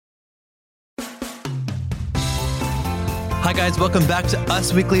Hi, guys. Welcome back to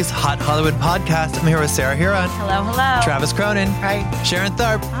Us Weekly's Hot Hollywood podcast. I'm here with Sarah Huron. Hello, hello. Travis Cronin. Hi. Sharon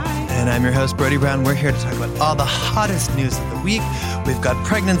Tharp. Hi. And I'm your host, Brody Brown. We're here to talk about all the hottest news of the week. We've got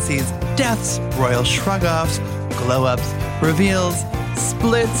pregnancies, deaths, royal shrug-offs, glow-ups, reveals,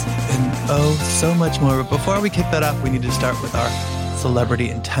 splits, and oh, so much more. But before we kick that off, we need to start with our celebrity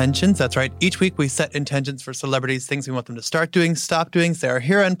intentions. That's right. Each week we set intentions for celebrities, things we want them to start doing, stop doing. Sarah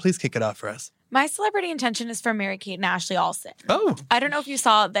Huron, please kick it off for us. My celebrity intention is for Mary-Kate and Ashley Olsen. Oh. I don't know if you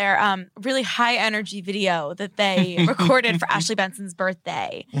saw their really high-energy video that they recorded for Ashley Benson's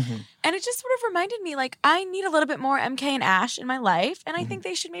birthday. Mm-hmm. And it just sort of reminded me, like, I need a little bit more MK and Ash in my life, and I think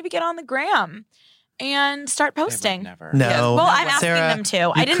they should maybe get on the gram and start posting. No. Yeah. Well, I'm asking Sarah, them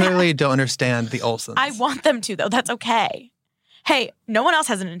to. I clearly don't understand the Olsens. I want them to, though. That's okay. Hey, no one else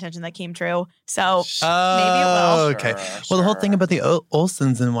has an intention that came true, so maybe it will. Okay. Well, the whole thing about the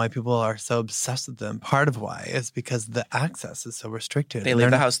Olsens and why people are so obsessed with them, part of why is because the access is so restricted. They leave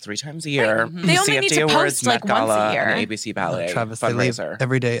the house 3 times a year. Right. They only CFD need to Awards, post like Met Gala, once a year. And ABC Ballet. Travis, they leave fundraiser.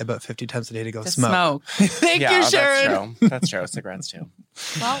 every day about 50 times a day to go smoke. Thank Yeah, you, Sharon. That's true. Cigarettes too.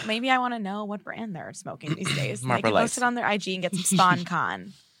 Well, maybe I want to know what brand they're smoking these days. They Marlboro can Lights. post it on their IG and get some Spawn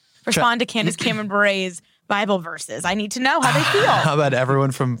Con. Respond to Candace Cameron Bure's Bible verses. I need to know how they feel. How about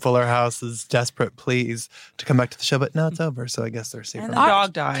everyone from Fuller House's desperate pleas to come back to the show? But no, it's over, so I guess they're safe. And the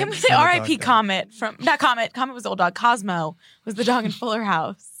dog died. Can we say R.I.P. Comet from not Comet? Comet was the old dog. Cosmo was the dog in Fuller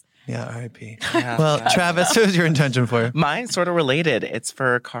House. Yeah, R.I.P. Yeah, Well, yeah. Travis, who's your intention for? Mine's sort of related. It's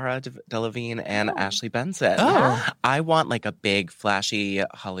for Cara Delevingne and Ashley Benson. Oh. I want like a big, flashy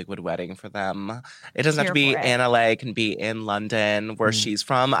Hollywood wedding for them. It doesn't have to Here be for it. in LA. It can be in London, where she's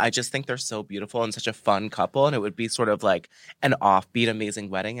from. I just think they're so beautiful and such a fun couple. And it would be sort of like an offbeat,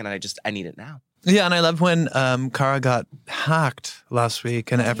 amazing wedding. And I need it now. Yeah, and I love when Cara got hacked last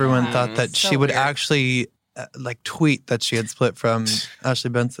week, and everyone thought that So she would weird. actually tweet that she had split from Ashley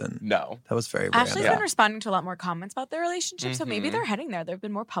Benson. No. That was very random. Ashley's Yeah. been responding to a lot more comments about their relationship, so maybe they're heading there. They've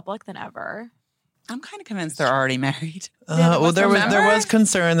been more public than ever. I'm kind of convinced they're already married. Well, there was remember?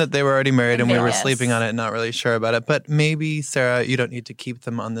 concern that they were already married In and we were Vegas. sleeping on it and not really sure about it. But maybe, Sarah, you don't need to keep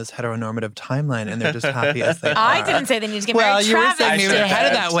them on this heteronormative timeline and they're just happy as they are. I didn't say they need to get Well, married. you were Travis saying maybe they're did.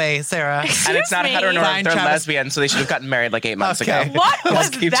 headed that way, Sarah. And it's not me. heteronormative. Fine, They're Travis. lesbian, so they should have gotten married like 8 months Okay. ago. What was Let's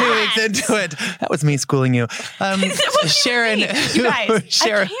keep that? 2 weeks into it. That was me schooling you. What do you Sharon. mean? You guys,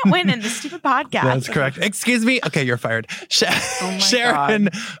 Sharon. I can't win in this stupid podcast. That's correct. Excuse me. Okay, you're fired. my Sharon,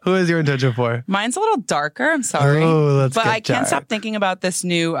 who is your intention for? Mine's a little darker. I'm sorry. Oh, let's but get I can't dark. stop thinking about this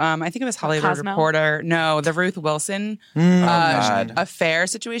new, I think it was Hollywood Cosmo? Reporter. No, the Ruth Wilson God. affair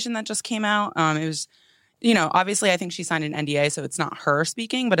situation that just came out. It was, obviously I think she signed an NDA, so it's not her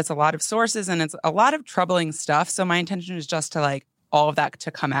speaking, but it's a lot of sources and it's a lot of troubling stuff. So my intention is just to like all of that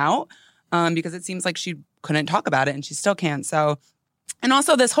to come out because it seems like she couldn't talk about it and she still can't. So, and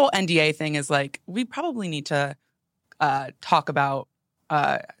also this whole NDA thing is like, we probably need to talk about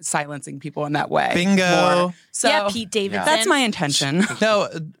silencing people in that way. Bingo. more. So yeah, Pete Davidson. that's my intention. No,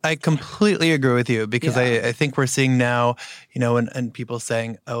 I completely agree with you because Yeah. I think we're seeing now, and people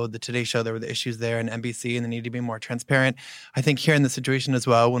saying, oh, the Today Show, there were the issues there and NBC and they need to be more transparent. I think here in the situation as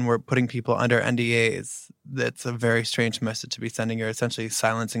well, when we're putting people under NDAs, that's a very strange message to be sending. You're essentially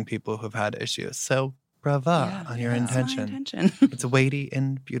silencing people who've had issues. So brava on your That's my intention. intention. It's weighty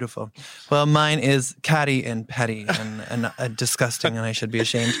and beautiful. Well, mine is catty and petty and disgusting, and I should be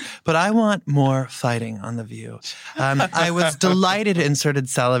ashamed. But I want more fighting on The View. I was delighted and started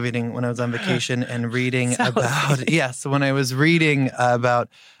salivating when I was on vacation and reading about, when I was reading about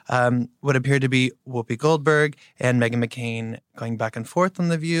what appeared to be Whoopi Goldberg and Meghan McCain going back and forth on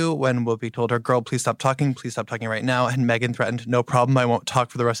The View when Whoopi told her, girl, please stop talking right now. And Meghan threatened, no problem, I won't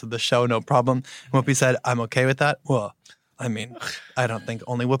talk for the rest of the show, no problem. And Whoopi said, I'm okay with that. Well, I mean, I don't think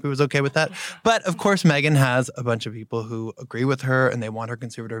only Whoopi was okay with that. But of course, Meghan has a bunch of people who agree with her and they want her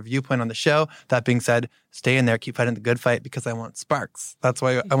conservative viewpoint on the show. That being said, stay in there, keep fighting the good fight because I want sparks. That's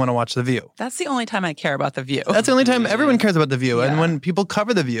why I want to watch The View. That's the only time I care about The View. That's the only time everyone cares about The View. And Yeah. when people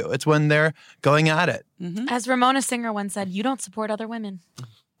cover The View, it's when they're going at it. As Ramona Singer once said, you don't support other women.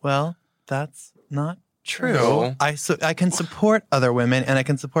 Well, that's not true. No. I can support other women and I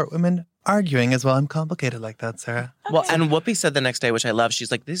can support women arguing as well. I'm complicated like that, Sarah. Well, and Whoopi said the next day, which I love, she's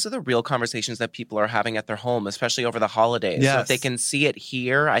like, these are the real conversations that people are having at their home, especially over the holidays. So Yes. if they can see it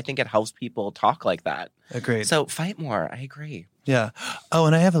here, I think it helps people talk like that. Agreed. So fight more. I agree. Yeah. Oh,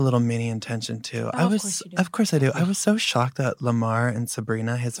 and I have a little mini intention too. of course you do. Of course I do. I was so shocked that Lamar and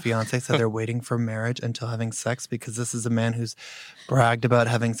Sabrina, his fiance, said they're waiting for marriage until having sex because this is a man who's bragged about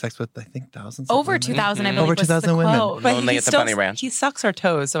having sex with, I think, thousands of Over women. 2,000, I believe, Over was 2,000 the women. quote. But Only he at the Bunny Ranch. He sucks her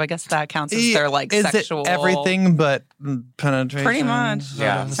toes, so I guess that counts as their like Is sexual. it everything but penetration? Pretty much. sort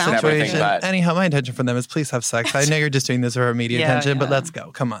Yeah, of it's Sounds situation? everything but. Anyhow, my intention for them is please have sex. I know you're just doing this for media Yeah, attention, but yeah. let's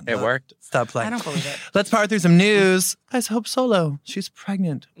go. Come on. It worked. Stop playing. I don't believe it. Let's power through some news. Guys, Hope Solo. She's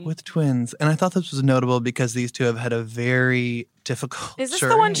pregnant with twins. And I thought this was notable because these two have had a very difficult Is this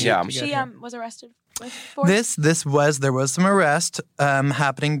journey the one she, Yeah. to get she here. was arrested with for? There was some arrest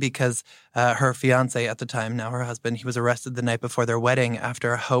happening because her fiance at the time, now her husband, he was arrested the night before their wedding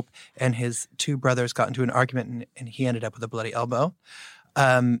after Hope and his two brothers got into an argument and he ended up with a bloody elbow.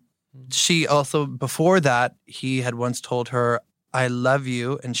 She also, before that, he had once told her, I love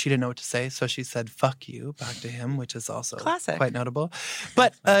you, and she didn't know what to say, so she said, fuck you, back to him, which is also Classic. quite notable.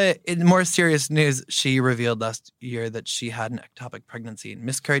 But in more serious news, she revealed last year that she had an ectopic pregnancy and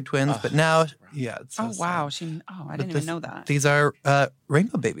miscarried twins, but now, it's so Oh wow, sad. I But didn't even know that. These are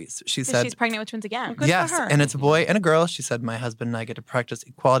rainbow babies, she So said. she's pregnant with twins again. Good Yes, for her. and it's a boy and a girl. She said, my husband and I get to practice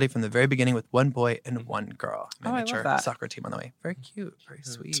equality from the very beginning with one boy and one girl. Oh, I love Miniature that. soccer team on the way. Very cute, very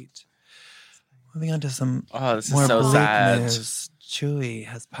sweet. Moving on to some Oh, this is more so bleak sad. news. Chewy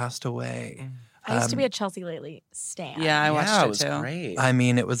has passed away. I used to be a Chelsea Lately stan. Yeah, I watched Yeah, it it was too. great. I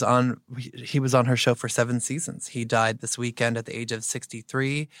mean, he was on her show for 7 seasons. He died this weekend at the age of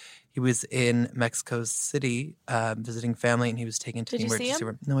 63. He was in Mexico City visiting family, and he was taken to Did the you see emergency him?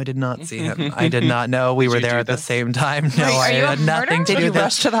 room. No, I did not see him. I did not know. We Did were you there do at the this? same time. No, Wait, I are you a had nothing murderer? to Did do you with it.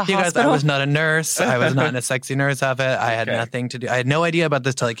 rush to the You guys, I hospital? was not a nurse. I was not in a sexy nurse outfit. I had Okay. nothing to do. I had no idea about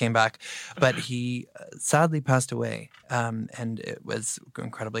this till he came back. But he sadly passed away. And it was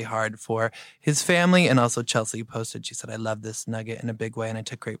incredibly hard for his family. And also Chelsea posted, she said, I love this nugget in a big way. And I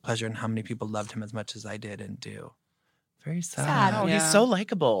took great pleasure in how many people loved him as much as I did and do. Very sad. Sad. Oh, Yeah. he's so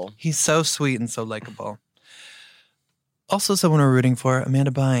likable. He's so sweet and so likable. Also, someone we're rooting for,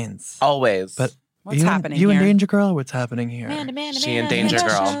 Amanda Bynes. Always. But What's you, happening You here? in Danger Girl? What's happening here? Amanda, She in Danger Girl.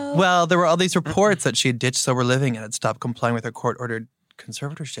 Show. Well, there were all these reports that she had ditched sober living and had stopped complying with her court-ordered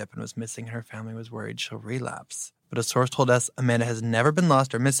conservatorship and was missing, and her family was worried she'll relapse. But a source told us Amanda has never been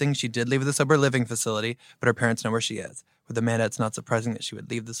lost or missing. She did leave the sober living facility, but her parents know where she is. With Amanda, it's not surprising that she would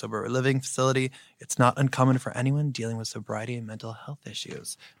leave the sober living facility. It's not uncommon for anyone dealing with sobriety and mental health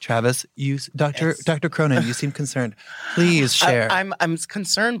issues. Travis, Dr. Cronin, you seem concerned. Please share. I'm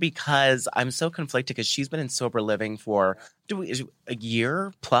concerned because I'm so conflicted because she's been in sober living for a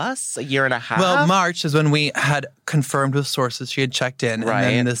year plus, a year and a half. Well, March is when we had confirmed with sources she had checked in. Right.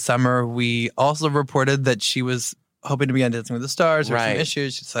 And then this summer, we also reported that she was hoping to be on Dancing with the Stars. There were some Right.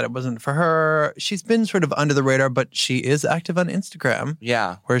 issues. She said it wasn't for her. She's been sort of under the radar, but she is active on Instagram,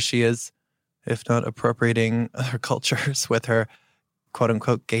 yeah. where she is, if not appropriating other cultures with her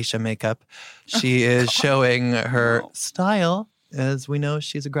quote-unquote geisha makeup. She is showing her style. As we know,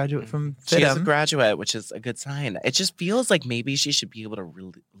 she's a graduate from She is a FITM. graduate, which is a good sign. It just feels like maybe she should be able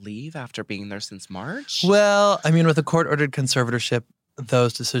to leave after being there since March. Well, I mean, with a court-ordered conservatorship,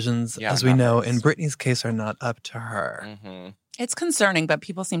 those decisions, Yeah, as we not know, hers. in Brittany's case, are not up to her. Mm-hmm. It's concerning, but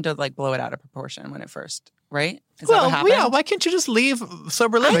people seem to like blow it out of proportion when it first, right? Is that what Well, happened? yeah, why can't you just leave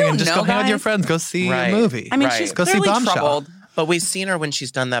sober living don't and just know, go hang with your guys. friends, go see Right. a movie? I mean, Right. she's Go see clearly Bombshell. troubled. But we've seen her when she's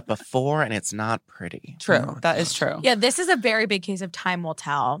done that before, and it's not pretty. True. No, That is true. Yeah, this is a very big case of time will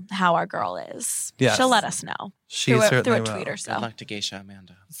tell how our girl is. Yes. She'll let us know She through certainly a will. tweet or Good so. luck to Geisha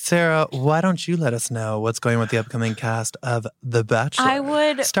Amanda. Sarah, why don't you let us know what's going on with the upcoming cast of The Bachelor? I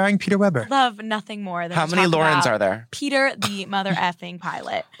would starring Peter Weber. love nothing more than How to many talk Laurens about are there? Peter, the mother effing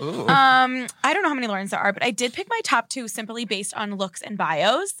pilot. Ooh. I don't know how many Laurens there are, but I did pick my top 2 simply based on looks and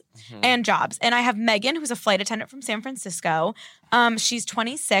bios and jobs. And I have Megan, who's a flight attendant from San Francisco. She's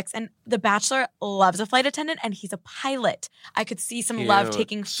 26, and The Bachelor loves a flight attendant, and he's a pilot. I could see some love Cute.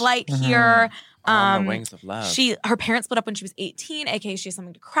 taking flight here. On the wings of love. Her parents split up when she was 18, aka she has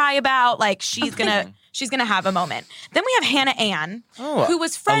something to cry about. Like she's gonna have a moment. Then we have Hannah Ann, who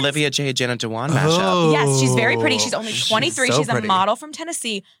was friends. Olivia J. Jenna Dewan mashup. Oh, Yes, she's very pretty. She's only 23. so She's a pretty. model from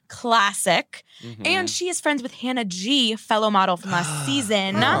Tennessee. Classic. And she is friends with Hannah G, fellow model from last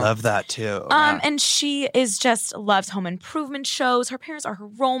season. I love that too. And she is just loves home improvement shows. Her parents are her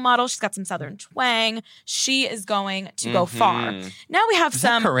role model. She's got some Southern twang. She is going to go far. Now we have Is that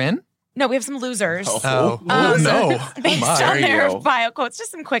some. Corinne? No, we have some losers. Oh, Um, no. Based my. on their you. bio quotes,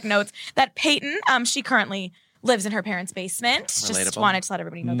 just some quick notes. That Peyton, she currently lives in her parents' basement. Just Relatable. wanted to let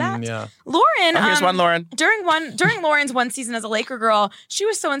everybody know that. Yeah. Lauren, Here's one, Lauren. during Lauren's one season as a Laker girl, she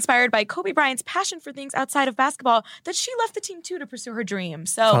was so inspired by Kobe Bryant's passion for things outside of basketball that she left the team too to pursue her dream.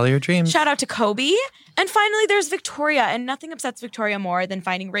 So Follow your dreams. shout out to Kobe. And finally, there's Victoria, and nothing upsets Victoria more than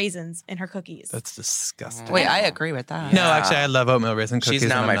finding raisins in her cookies. That's disgusting. Wait, I agree with that. No, actually, I love oatmeal raisin cookies. She's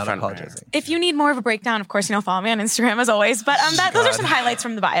now and my I'm not front runner. apologizing. If you need more of a breakdown, of course, follow me on Instagram as always. But those are some highlights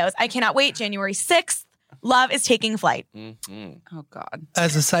from the bios. I cannot wait. January 6th. Love is taking flight. Mm-hmm. Oh, God.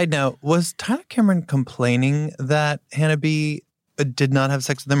 As a side note, was Tyler Cameron complaining that Hannah B did not have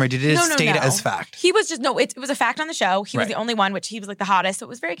sex with him, or did it state as fact? He was just, it was a fact on the show. He was Right. the only one, which he was like the hottest. So it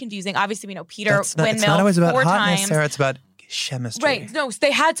was very confusing. Obviously, we know Peter It's not Windmill always about 4 hotness, times. Sarah. It's about chemistry. Right. No,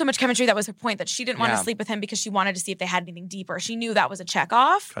 they had so much chemistry. That was her point, that she didn't want to Yeah. sleep with him because she wanted to see if they had anything deeper. She knew that was a check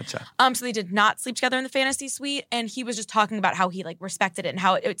off. Gotcha. So they did not sleep together in the fantasy suite. And he was just talking about how he respected it and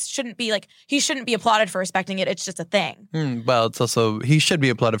how it shouldn't be he shouldn't be applauded for respecting it. It's just a thing. Well, it's also, he should be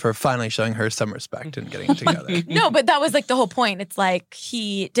applauded for finally showing her some respect and getting it together. No, but that was the whole point. It's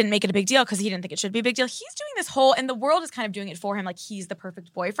he didn't make it a big deal because he didn't think it should be a big deal. He's doing this whole, and the world is kind of doing it for him, he's the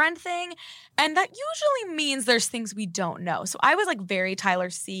perfect boyfriend thing. And that usually means there's things we don't know. So I was very Tyler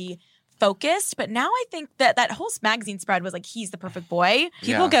C focused, but now I think that whole magazine spread was he's the perfect boy.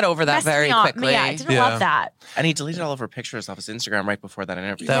 People get over that Messed very me up. quickly. Yeah, I didn't Yeah. love that. And he deleted all of her pictures off his Instagram right before that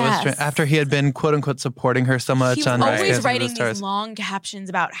interview. That was Yes. after he had been, quote unquote, supporting her so much He was on always Dancing with writing the Stars. these long captions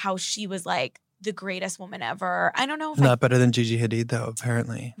about how she was the greatest woman ever. I don't know if Not better than Gigi Hadid, though,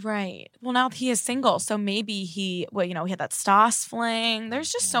 apparently. Right. Well, now he is single, so maybe he had that Stas fling. There's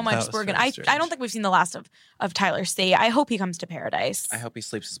just so much was we're gonna. very I strange. don't think we've seen the last of Tyler C. I hope he comes to Paradise. I hope he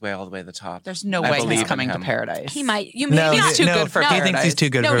sleeps his way all the way to the top. There's no I way believe he's in coming to him. Paradise. He might. You No, maybe he's not. too good for He Paradise. thinks he's too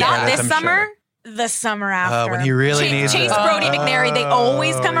good No, for not Paradise, this I'm summer. sure. The summer after. When he really needs Chase her. Brody McNary. They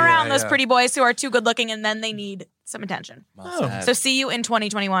always come around, yeah, those yeah. pretty boys who are too good looking, and then they need some attention. Well Oh. said. So see you in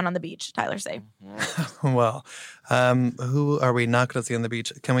 2021 on the beach, Tyler C. Well, who are we not going to see on the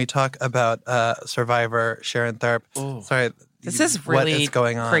beach? Can we talk about Survivor, Sharon Tharp? Ooh. Sorry. This is what really is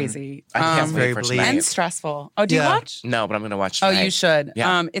going on? crazy. I can't very wait for bleak. tonight. And stressful. Oh, do you Yeah. watch? No, but I'm going to watch Oh, tonight. you should.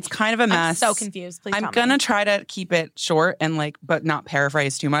 Yeah. It's kind of a I'm mess. so confused. Please I'm tell me. gonna try to keep it short and but not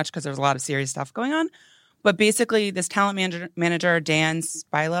paraphrase too much because there's a lot of serious stuff going on. But basically, this talent manager Dan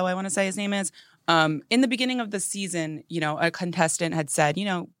Spilo, I want to say his name is, in the beginning of the season, a contestant had said,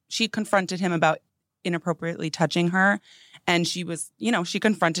 she confronted him about inappropriately touching her, and she was, she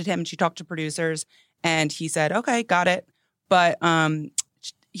confronted him. She talked to producers, and he said, "Okay, got it," but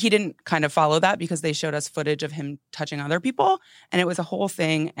he didn't kind of follow that because they showed us footage of him touching other people, and it was a whole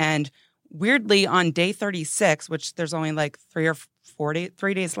thing. And weirdly, on day 36, which there's only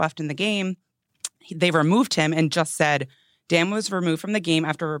 3 days left in the game, they removed him and just said Dan was removed from the game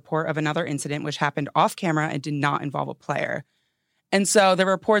after a report of another incident which happened off camera and did not involve a player. And so there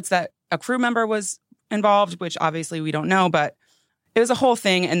were reports that a crew member was involved, which obviously we don't know, but it was a whole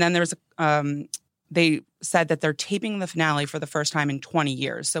thing. And then there's they said that they're taping the finale for the first time in 20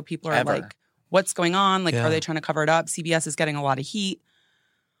 years. So people are Ever. what's going on? Yeah. Are they trying to cover it up? CBS is getting a lot of heat.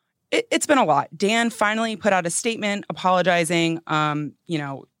 It's been a lot. Dan finally put out a statement apologizing.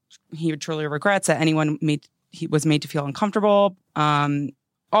 He truly regrets that anyone was made to feel uncomfortable.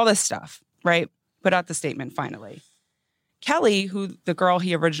 All this stuff, right? Put out the statement finally. Kelly, who the girl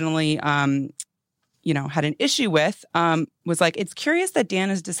he originally, had an issue with, was like, "It's curious that Dan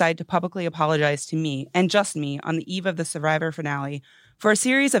has decided to publicly apologize to me and just me on the eve of the Survivor finale for a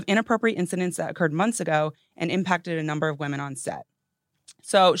series of inappropriate incidents that occurred months ago and impacted a number of women on set."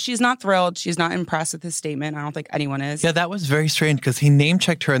 So she's not thrilled. She's not impressed with his statement. I don't think anyone is. Yeah, that was very strange because he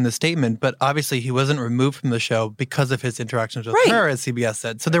name-checked her in the statement, but obviously he wasn't removed from the show because of his interactions with Right. her, as CBS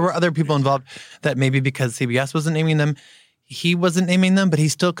said. So there were other people involved that maybe because CBS wasn't naming them, he wasn't naming them, but he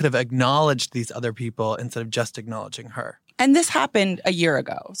still could have acknowledged these other people instead of just acknowledging her. And this happened a year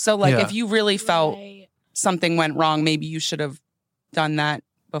ago. So, Yeah. if you really felt Right. something went wrong, maybe you should have done that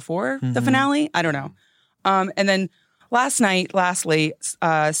before the Mhm. finale. I don't know. And then lastly,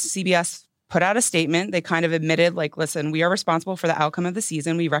 CBS put out a statement. They kind of admitted, listen, we are responsible for the outcome of the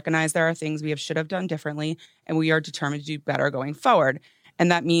season. We recognize there are things we should have done differently, and we are determined to do better going forward.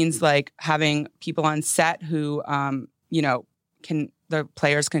 And that means having people on set who, the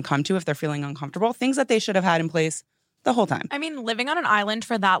players can come to if they're feeling uncomfortable, things that they should have had in place the whole time. I mean, living on an island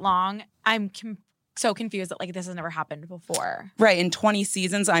for that long, I'm so confused that this has never happened before, Right. In 20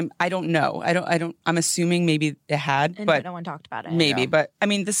 seasons, I don't know. I'm assuming maybe it had, and but no one talked about it. maybe. Yeah. But I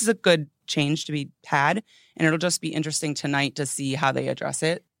mean, this is a good change to be had, and it'll just be interesting tonight to see how they address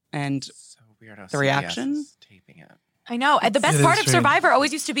it. And So weird how The CBS reaction? is taping it. I know. The best It part is of strange. Survivor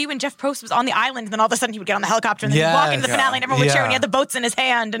always used to be when Jeff Probst was on the island, and then all of a sudden he would get on the helicopter and then he'd walk into the finale and everyone would cheer and he had the boats in his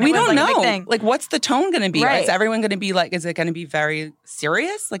hand. And We it was don't like a big know. thing. Like, what's the tone going to be? Right. Is everyone going to be like, is it going to be very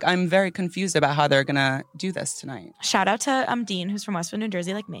serious? Like, I'm very confused about how they're going to do this tonight. Shout out to Dean, who's from Westwood, New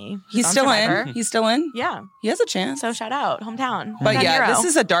Jersey, like me. He's on still Survivor. in. He's still in. Yeah. He has a chance. So shout out, hometown. But Hometown yeah, hero. this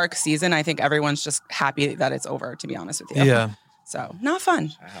is a dark season. I think everyone's just happy that it's over, to be honest with you. Yeah. So, not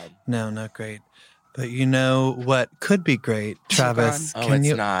fun. No, not great. But you know what could be great, Travis? God. Oh, can it's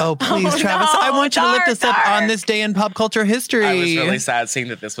you? not. Oh, please, Oh, Travis! no, I want you to lift us up dark. on this day in pop culture history. I was really sad seeing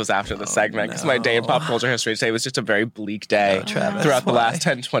that this was after the segment because my day in pop culture history today was just a very bleak day Travis, throughout the why? last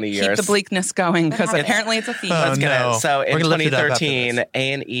 10, 20 Keep years. the bleakness going because happens. apparently it's a theme. Oh, Let's get no. it. So in We're gonna lift it up after 2013, this.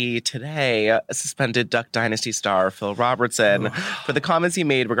 A&E Today suspended Duck Dynasty star Phil Robertson for the comments he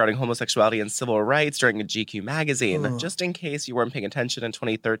made regarding homosexuality and civil rights during a GQ magazine. Just in case you weren't paying attention in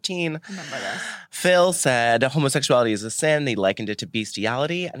 2013, Phil said homosexuality is a sin. He likened it to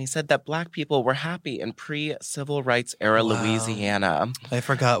bestiality, and he said that Black people were happy in pre-civil rights era Louisiana. I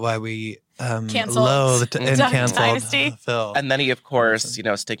forgot why we Canceled. loathed and Duck canceled Dynasty. Phil. And then he, of course,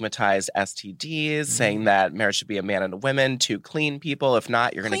 stigmatized STDs, saying that marriage should be a man and a woman, two clean people. If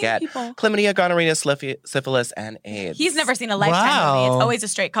not, you're going to Clean get people. chlamydia, gonorrhea, syphilis, and AIDS. He's never seen a Lifetime movie. Wow. It's always a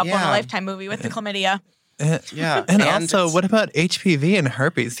straight couple in a Yeah. Lifetime movie with the chlamydia. Yeah. and also, what about HPV and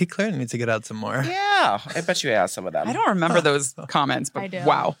herpes? He clearly needs to get out some more. Yeah, I bet you he has some of them. I don't remember those comments, but I do.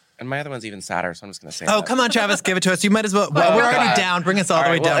 wow. And my other one's even sadder, so I'm just going to say Oh, that. come on, Travis, give it to us. You might as well. We're already God. down. Bring us all the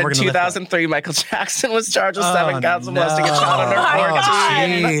way right, down. well, We're in gonna lift it up. 2003, Michael Jackson was charged with 7 counts of molesting a no. child under Oh,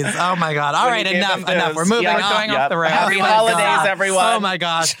 14. Jeez. Oh my God. All When right, he gave enough. them Enough. those- We're moving Yeah, on. going off the rails. Happy Oh my holidays, God. everyone. Oh my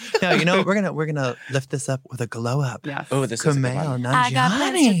gosh. No, you know what? We're gonna lift this up with a glow up. Yes. Oh, this is a good Kumail one. I got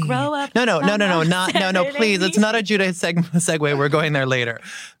plans to Nanjiani. grow up. No, I'm not no, please. It's not a Judah segue. We're going there later.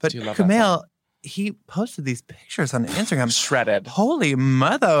 But Do love that Kumail, he posted these pictures on Instagram. Shredded. Holy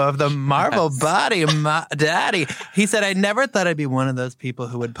mother of the marble body, my daddy. He said, I never thought I'd be one of those people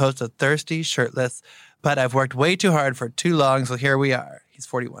who would post a thirsty, shirtless, but I've worked way too hard for too long, so here we are. He's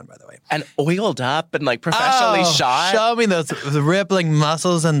 41, by the way. And oiled up and professionally shot. Show me those the rippling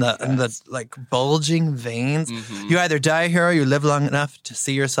muscles and the bulging veins. You either die a hero, or you live long enough to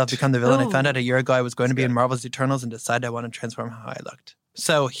see yourself become the villain. Ooh. I found out a year ago I was going to be in Marvel's Eternals and decided I want to transform how I looked.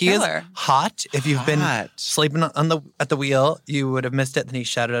 So he is Killer. hot. If you've been Hot. sleeping at the wheel, you would have missed it. Then he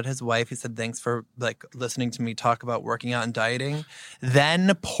shouted at his wife. He said, "Thanks for listening to me talk about working out and dieting." Then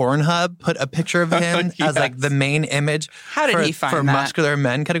Pornhub put a picture of him as the main image. How did he find for that? muscular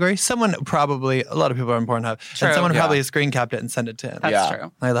men category? Someone probably a lot of people are on Pornhub, True, and someone yeah. probably screen capped it and sent it to him. That's Yeah.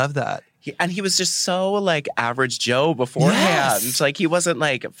 true. I love that. And he was just so average Joe beforehand. Yes. He wasn't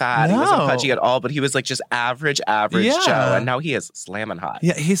fat. He wasn't No. pudgy at all, but he was just average Yeah. Joe. And now he is slamming hot.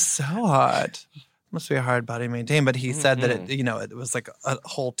 Yeah, he's so hot. Must be a hard body to maintain, but he said that it was a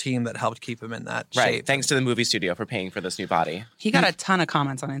whole team that helped keep him in that Right. shape. Thanks to the movie studio for paying for this new body. He got a ton of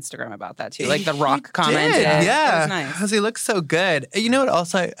comments on Instagram about that too. The Rock commented. Did, It yeah, was nice. because he looks so good. You know what?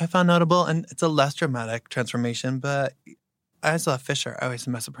 Also, I found notable, and it's a less dramatic transformation, but I also love Fisher. I always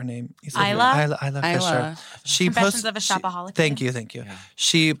mess up her name. Isla? Isla Isla. Fisher. She Confessions of a Shopaholic. Thank you.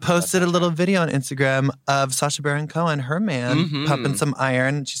 She posted a little video on Instagram of Sacha Baron Cohen, her man, pumping some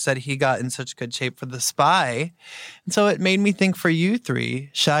iron. She said he got in such good shape for The Spy, and so it made me think for you three: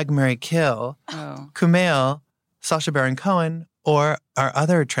 Shag, Marry, Kill, Oh. Kumail, Sacha Baron Cohen, or our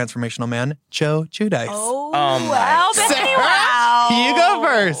other transformational man, Joe Giudice. Oh, my wow, God. Bethany, wow. You go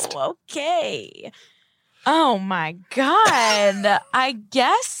first. Okay. Oh my God. I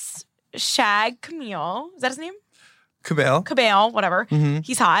guess Shag Camille. Is that his name? Kumail. Cabale, whatever. Mhm.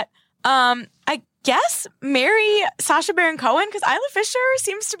 He's hot. I guess marry Sacha Baron Cohen because Isla Fisher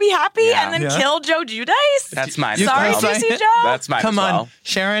seems to be happy Yeah. and then Yeah. kill Joe Giudice. That's mine. You Sorry, can say Juicy it. Joe. That's mine. Come as well. on,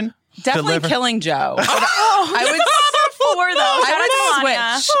 Sharon. Definitely Deliver. killing Joe. Oh, I would four though. Shout out to Melania.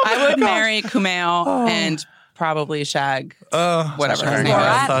 I would switch. I would marry Kumail and probably Shag. Whatever her name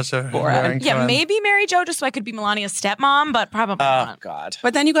Borat. Sacha Borat. Baron Yeah, Cohen. maybe marry Joe just so I could be Melania's stepmom, but probably Oh, not. God.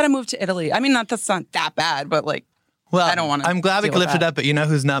 But then you got to move to Italy. I mean, that's not that bad, but Well, I don't wanna I'm glad we deal could with lift it that. up, but you know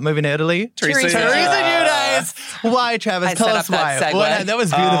who's not moving to Italy? Teresa Giudice. Why, Travis? I Tell set us up that why. segue. That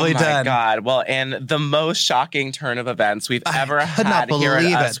was beautifully oh my done. God. Well, in the most shocking turn of events we've ever could not had here at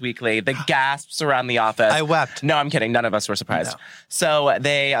believe Us it. Weekly, the gasps around the office. I wept. No, I'm kidding. None of us were surprised. No. So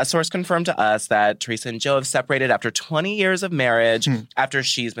a source confirmed to us that Teresa and Joe have separated after 20 years of marriage, after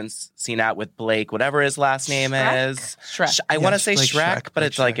she's been seen out with Blake, whatever his last name is. Shrek. I want to Yes, say Blake Shrek, Shrek,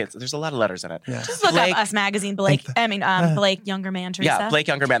 but Blake it's Shrek. there's a lot of letters in it. Yeah. Just look Blake- up Us Magazine, Blake. Blake, younger man, Teresa. Yeah, Blake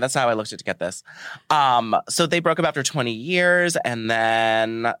Younger Man. That's how I looked at to get this. So they broke up after 20 years. And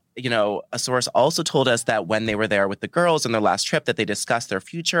then, a source also told us that when they were there with the girls on their last trip, that they discussed their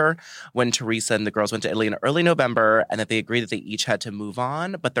future when Teresa and the girls went to Italy in early November, and that they agreed that they each had to move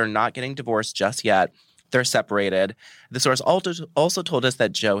on, but they're not getting divorced just yet. They're separated. The source also told us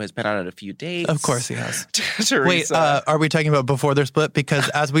that Joe has been on a few dates. Of course he has. Teresa. Wait, are we talking about before they're split? Because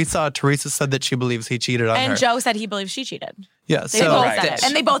as we saw, Teresa said that she believes he cheated on her. And Joe said he believes she cheated. Yeah, They both said it.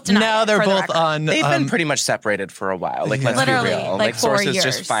 And they both denied now it, they're for the both record. on. They've been pretty much separated for a while. Like, let's Literally, be real. like 4 sources years.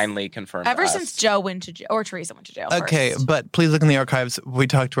 just finally confirmed Ever us. since Joe went to jail, or Teresa went to jail Okay, first. but please look in the archives. We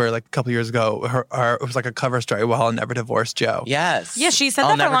talked to her like a couple years ago. It was like a cover story. Well, I'll never divorce Joe. Yes. Yeah, she said I'll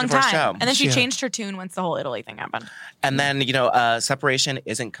that for never a long divorce time. Joe. And then she Yeah. changed her tune once the whole Italy thing happened. And then, separation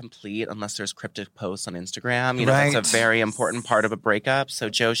isn't complete unless there's cryptic posts on Instagram. Right. That's a very important part of a breakup. So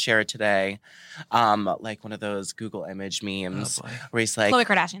Joe shared today, like one of those Google image memes Oh, boy. where he's like, Khloe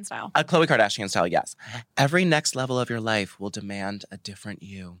Kardashian style. Khloe Kardashian style, yes. Every next level of your life will demand a different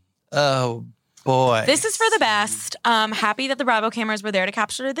you. Oh boy. This is for the best. Happy that the Bravo cameras were there to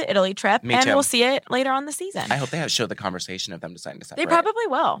capture the Italy trip. Me and too. we'll see it later on the season. I hope they show the conversation of them deciding to separate. They probably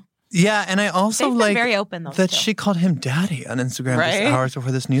will. Yeah, and I also They've been like very open, those that two. she called him daddy on Instagram Right? just hours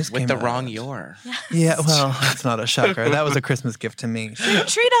before this news came With the out. wrong your. Yeah, well, that's not a shocker. That was a Christmas gift to me.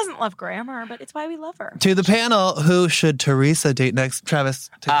 Tree doesn't love grammar, but it's why we love her. To the panel, who should Teresa date next? Travis.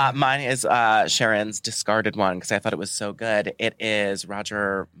 Mine is Sharon's discarded one because I thought it was so good. It is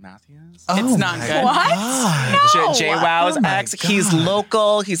Roger Matthews. Oh not my good. What? God. Jay Wow's Oh my ex. He's God.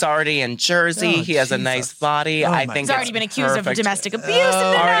 local. He's already in Jersey. Oh, he has a Jesus. nice body. Oh I my think He's already it's been accused of perfect. domestic abuse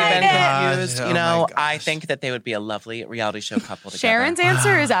Oh, and Already denied been it. confused. Oh You my know, gosh. I think that they would be a lovely reality show couple together. Sharon's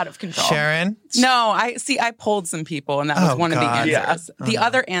answer is out of control. Sharon. No, I polled some people, and that was Oh, one of the God. answers. Yeah. The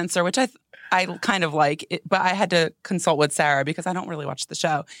other answer, which I kind of like, but I had to consult with Sarah because I don't really watch the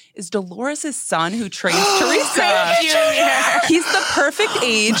show, is Dolores' son who trains Teresa. He's the perfect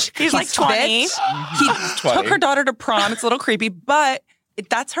age. He's like 20. fit. He 20. took her daughter to prom. It's a little creepy, but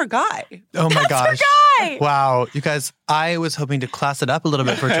that's her guy. Oh my gosh. Guy. Wow. You guys, I was hoping to class it up a little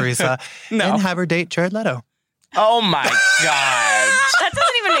bit for Teresa No. and have her date Jared Leto. Oh my God. That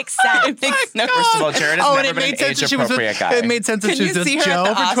doesn't even make sense. It makes no First of all, Jared has and never it been made an sense that she was age-appropriate guy. It made sense that Can she you was with see her Joe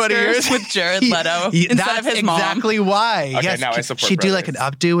at the for 20 Oscars years with Jared Leto instead that's of his mom? exactly why. Okay, yes, now I support she'd do like brothers.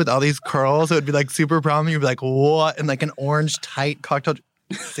 an updo with all these curls. It would be like super prom. You'd be like, what? And like an orange tight cocktail.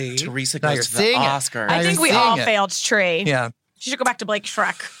 See? Teresa Now goes you're to the seeing it. Oscars. Now I think you're we all seeing it. failed Tree. Yeah. She should go back to Blake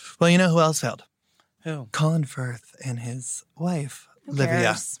Shrek. Well, you know who else failed? Who? Colin Firth and his wife, Who Livia.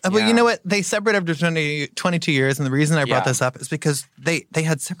 cares? Well, Yeah. you know what? They separated after 22 years. And the reason I brought Yeah. this up is because they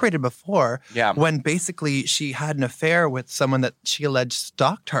had separated before Yeah. when basically she had an affair with someone that she alleged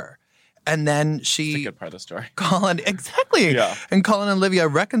stalked her. And then It's a she, good part of the story. Colin, exactly. Yeah. And Colin and Olivia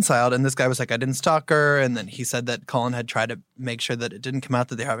reconciled. And this guy was like, I didn't stalk her. And then he said that Colin had tried to make sure that it didn't come out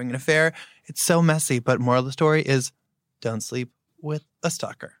that they're having an affair. It's so messy. But moral of the story is don't sleep with a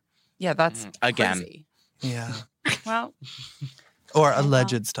stalker. Yeah, that's Again. crazy. Yeah. Well, Or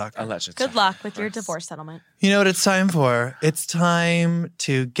alleged stalker. Alleged. Good luck with your divorce settlement. You know what it's time for? It's time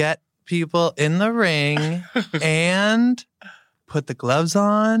to get people in the ring and put the gloves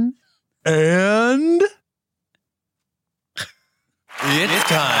on and it's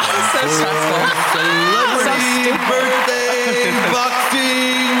time so stressful. Celebrity Birthday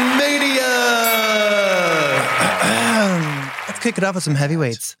Boxing Mania. Let's kick it off with some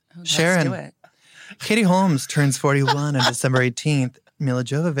heavyweights. Let's Sharon. do it. Katie Holmes turns 41 on December 18th. Mila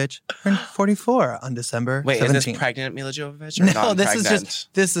Jovovich turned 44 on December 17th. Wait, is this pregnant Mila Jovovich or No, this is non-pregnant?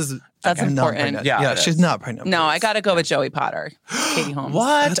 just, this is That's not important. pregnant. Yeah, Yeah, it she's is. not pregnant. No, I please. got to go with Joey Potter, Katie Holmes.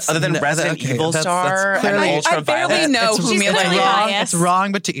 What? That's- Other than no, Resident okay, Evil that's star and clearly- I barely Ultraviolet? know It's who She's Mila clearly is. wrong. biased. It's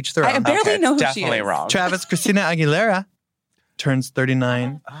wrong, but to each their I own. barely know who she definitely is. wrong. Travis Christina Aguilera turns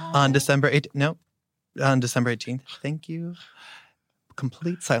 39 on December 18th. No, on December 18th. Thank you.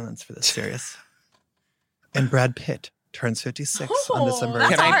 Complete silence for this series. And Brad Pitt turns 56 on December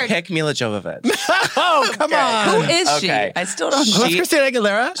that's 18th. Can I hard. pick Mila Jovovich? Oh, come on. Who is Okay. she? I still don't know. What's Christina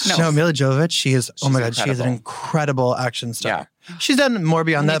Aguilera? No. Mila Jovovich. She is, oh my She's God, she is an incredible. incredible action star. She's done more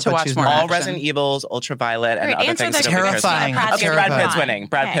beyond We need that, to but watch she's more not. All action. Resident Evils, Ultraviolet, and Great, other answer things. the that nobody cares terrifying. about. Okay, Brad Pitt's Terrifying. winning.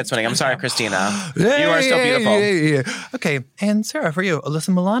 Brad Okay. Pitt's winning. I'm sorry, Christina. Yeah, You are still yeah, beautiful. yeah, yeah. Okay, and Sarah, for you, Alyssa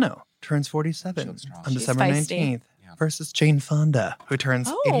Milano turns 47 strong. on She's December feisty. 19th. versus Jane Fonda, who turns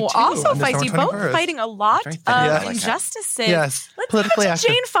 82 also on December feisty. Both 21st. fighting a lot Very of thin. Yeah. injustices. Yes, Let's politically go to active.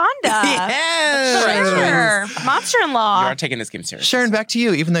 Jane Fonda. Yes. Sure. Monster-in-law. You aren't taking this game seriously. Sharon, back to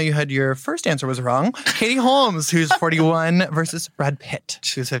you. Even though you had your first answer was wrong. Katie Holmes, who's 41, versus Brad Pitt,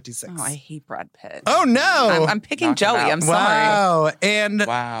 who's 56. Oh, I hate Brad Pitt. Oh, no. I'm picking Knock him Joey. out. I'm sorry. Wow. And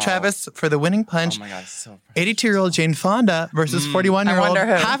Wow. Travis, for the winning punch, Oh my God, so 82-year-old Jane Fonda versus 41-year-old, I wonder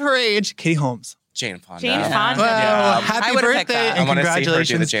who. half her age, Katie Holmes. Jane Fonda. Jane Fonda. Well, Yeah. happy I would've picked birthday that. and I want to see her do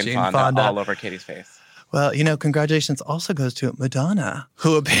congratulations, the Jane Fonda all over Katie's face. Well, congratulations also goes to Madonna,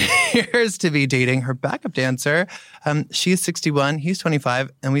 who appears to be dating her backup dancer. She's 61, he's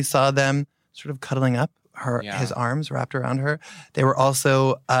 25, and we saw them sort of cuddling up. His arms wrapped around her. They were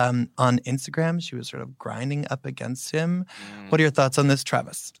also on Instagram. She was sort of grinding up against him. What are your thoughts on this,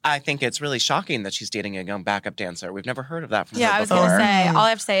 Travis? I think it's really shocking that she's dating a young backup dancer. We've never heard of that from her Yeah, I was before. going to say, all I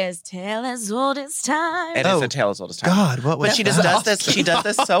have to say is, tale as old as time. It is a tale as old as time. God, what was But she just that? does this. She does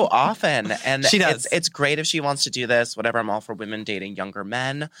this so often, and She does. It's great if she wants to do this. Whatever. I'm all for women dating younger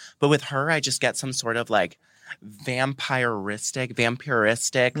men, but with her, I just get some sort of like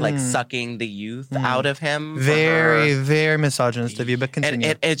vampiristic, like sucking the youth out of him. Very, very misogynist of you, but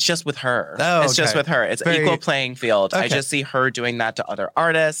continue. It's just with her. Oh, It's just okay. with her. It's Very- equal playing field. I Okay. just see her doing that to other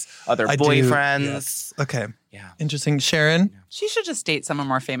artists, other I do, boyfriends. yes. Okay. Yeah. Interesting. Sharon? She should just date someone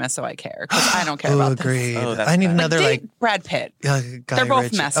more famous so I care. Because I don't care Oh, about this. agreed. Oh, that's I need bad. another, Date Brad Pitt. Guy They're both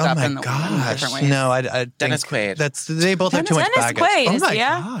Ritchie. messed oh up my in gosh. different ways. No, I Dennis think Quaid. they both have too much Dennis baggage. Quaid, oh my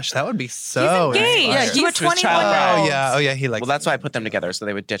yeah. gosh, that would be so He's engaged. inspiring. Yeah, he was To his 21 child. Oh years. yeah, he likes. Well, that's why I put them together so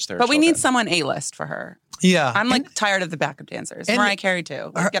they would ditch their. But we children. need someone A-list for her. yeah. I'm like tired of the backup dancers. and Mariah Carey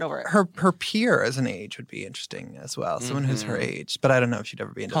too. Let's get over it. Her peer as an age would be interesting as well. Someone who's her age, but I don't know if she'd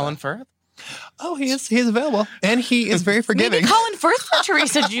ever be into Colin that. Firth. Oh, he is available, and he is very forgiving. Maybe Colin Firth for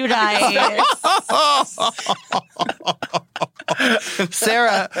Teresa Giudice.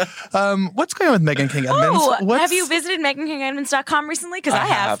 Sarah, what's going on with Meghan King Edmonds? Oh, have you visited MeghanKingEdmonds.com recently? Because I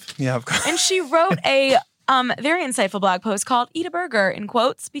have. Yeah, of course. And she wrote a very insightful blog post called Eat a Burger, in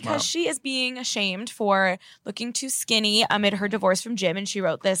quotes, because she is being ashamed for looking too skinny amid her divorce from Jim. And she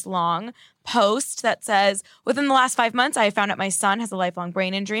wrote this long post that says, within the last 5 months, I have found out my son has a lifelong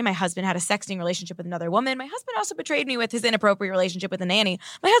brain injury. My husband had a sexting relationship with another woman. My husband also betrayed me with his inappropriate relationship with a nanny.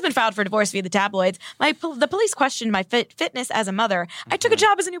 My husband filed for divorce via the tabloids. The police questioned my fitness as a mother. I took a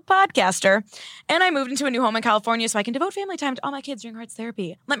job as a new podcaster, and I moved into a new home in California so I can devote family time to all my kids during arts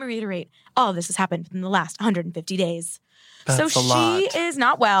therapy. Let me reiterate, all of this has happened in the last 150 days. That's so a lot. she is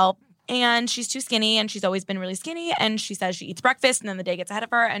not well. And she's too skinny, and she's always been really skinny. And she says she eats breakfast, and then the day gets ahead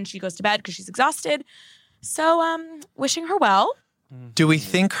of her, and she goes to bed because she's exhausted. So, wishing her well. Do we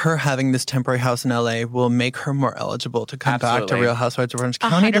think her having this temporary house in LA will make her more eligible to come back to Absolutely. Real Housewives of Orange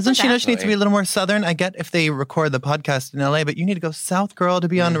County? Doesn't she know she needs to be a Absolutely. little more southern? I get if they record the podcast in LA, but you need to go south, girl, to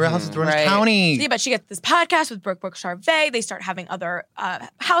be on Real Housewives of Orange Right. County. Yeah, but she gets this podcast with Brooke Charvet. They start having other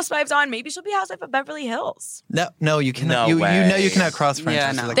housewives on. Maybe she'll be housewife of Beverly Hills. No, you cannot. No you know way. you cannot cross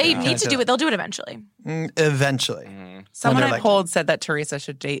franchises. no. like They that. You need can't to do it. They'll do it eventually. Eventually. Someone When I they're polled said that Teresa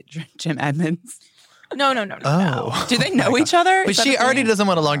should date Jim Edmonds. No. Oh. Do they know each other? But Is that she a already thing? doesn't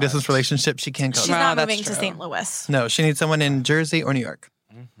want a long distance relationship. She can't go. She's there. not that's moving to true. St. Louis. No, she needs someone in Jersey or New York.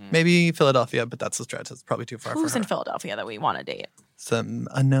 Maybe Philadelphia, but that's a stretch. It's probably too far Who's for her. in Philadelphia that we want to date? Some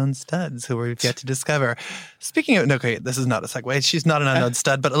unknown studs who we've yet to discover. Speaking of, okay, this is not a segue. She's not an unknown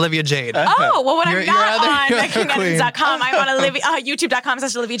stud, but Olivia Jade. Oh, well, when You're- I'm not you're on other- you're MeghanEdmonds.com, I'm on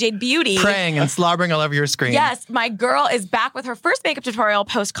YouTube.com/Olivia Jade Beauty. Praying and slobbering all over your screen. Yes, my girl is back with her first makeup tutorial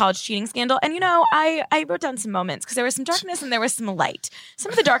post-college cheating scandal. And, I wrote down some moments because there was some darkness and there was some light.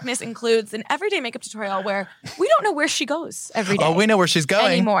 Some of the darkness includes an everyday makeup tutorial where we don't know where she goes every day. Oh, we know where she's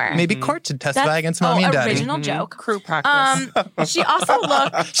going. Anymore. Maybe court to testify against mommy and daddy. original joke. Crew practice. She also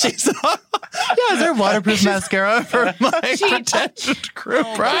looked... She's is there waterproof mascara for my pretend crew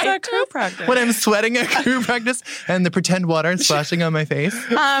What's practice? that crew practice? When I'm sweating at crew practice and the pretend water is splashing on my face.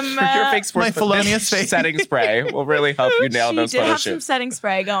 Your fake sports my felonious this face. setting spray will really help you nail She those did photo have some shoots. setting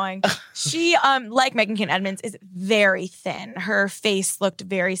spray going. She, like Meghan King Edmonds, is very thin. Her face looked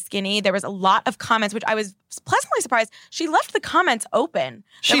very skinny. There was a lot of comments, which I was pleasantly surprised. She left the comments open.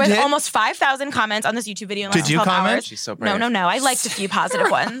 She there was did? almost 5,000 comments on this YouTube video in less Did than you 12 comment? hours. She's so brave. No. I liked a few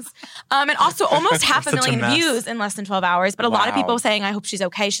positive ones. And also almost half a Such a million mess. views in less than 12 hours. But a lot of Wow. people saying, I hope she's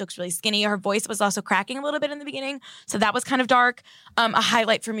okay. She looks really skinny. Her voice was also cracking a little bit in the beginning. So that was kind of dark. A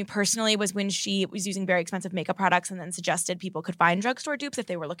highlight for me personally was when she was using very expensive makeup products and then suggested people could find drugstore dupes if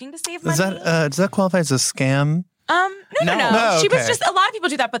they were looking to save money. Does that qualify as a scam? No. She was okay. just, a lot of people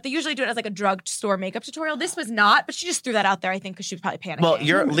do that, but they usually do it as like a drugstore makeup tutorial. This was not, but she just threw that out there, I think, because she was probably panicking. Well,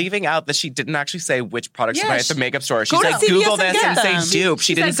 you're leaving out that she didn't actually say which products to Yeah, buy at the makeup store. She's go to like, CVS Google and this get and them. say dupe.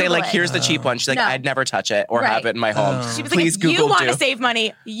 She didn't said say like, Google it. here's the cheap one. She's like, No. I'd never touch it or have Right. it in my home. She was Please like, if Google you want to dupe. save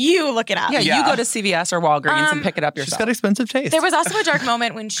money, you look it up. Yeah, you go to CVS or Walgreens and pick it up She's yourself. got expensive taste. There was also a dark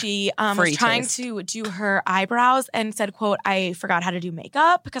moment when she was Free trying taste. to do her eyebrows and said, quote, I forgot how to do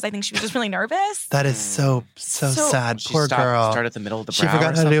makeup because I think she was just really nervous. That is so sad. She Poor girl. Started at the middle of the She brow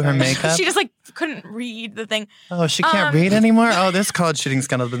forgot or how to do her something. makeup. She just like couldn't read the thing. Oh, she can't read anymore? Oh, this college shooting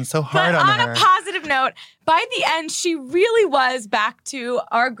scandal has been so hard But on on her. a positive note, by the end, she really was back to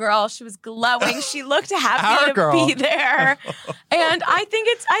our girl. She was glowing. She looked happy Our to girl. be there. And I think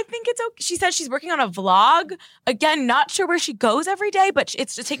it's okay. She said she's working on a vlog. Again, not sure where she goes every day, but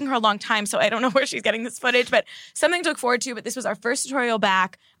it's just taking her a long time. So I don't know where she's getting this footage, but something to look forward to. But this was our first tutorial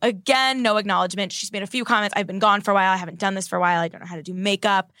back. Again, no acknowledgement. She's made a few comments. I've been gone for a while. I haven't done this for a while. I don't know how to do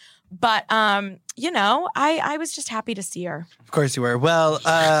makeup. But, I was just happy to see her. Of course you were. Well,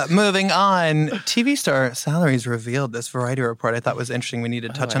 moving on. TV star salaries revealed. This Variety report I thought was interesting. We need to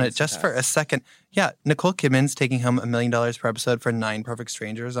touch on it just for a second. Yeah, Nicole Kidman's taking home $1 million per episode for 9 Perfect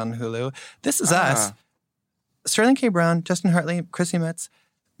Strangers on Hulu. This Is Us. Sterling K. Brown, Justin Hartley, Chrissy Metz,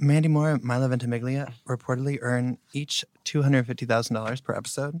 Mandy Moore, and Mila Ventimiglia reportedly earn each $250,000 per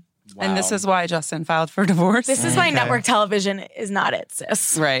episode. Wow. And this is why Justin filed for divorce. This is why network television is not it,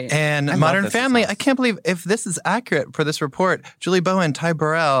 sis. right. And I love Modern This Is Family, Us. I can't believe if this is accurate for this report. Julie Bowen, Ty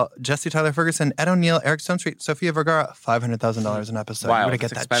Burrell, Jesse Tyler Ferguson, Ed O'Neill, Eric Stonestreet, Sofia Vergara, $500,000 an episode. Wow, You would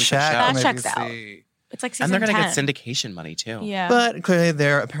get that's that expensive check. show. That on checks ABC. It's like And season they're going to 10. get syndication money too. Yeah. But clearly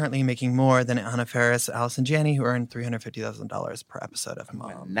they're apparently making more than Anna Faris, Allison Janney, who earned $350,000 per episode of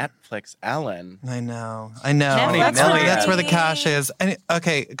Mom. Netflix Ellen. I know. Netflix That's where the money. cash is. And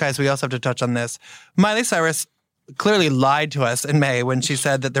okay, guys, we also have to touch on this. Miley Cyrus clearly lied to us in May when she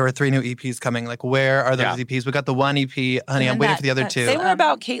said that there were 3 new EPs coming. Like, where are those Yeah. EPs? We got the 1 EP. Honey, I'm And waiting that- for the other that's- 2. They were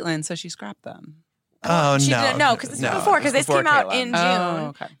about Caitlyn, so she scrapped them. Oh, She no. didn't know because this was before, because this before came out Caitlyn. in June. Oh,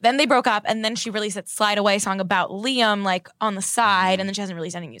 okay. Then they broke up, and then she released that Slide Away song about Liam, like on the side, and then she hasn't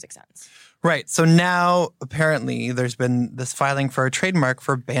released any music since. Right. So now, apparently, there's been this filing for a trademark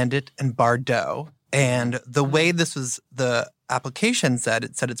for Bandit and Bardot. And the way this was, the application said,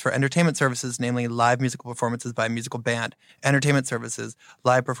 it said it's for entertainment services, namely live musical performances by a musical band, entertainment services,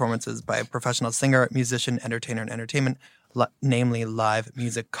 live performances by a professional singer, musician, entertainer, and entertainment, namely live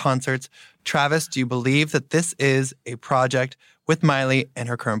music concerts. Travis, do you believe that this is a project with Miley and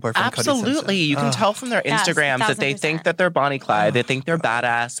her current boyfriend, Cody Simpson? Absolutely. You can tell from their Yes, Instagrams that they 1000%. think that they're Bonnie Clyde. They think they're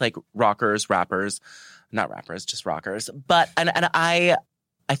badass, like rockers, rappers. Not rappers, just rockers. But and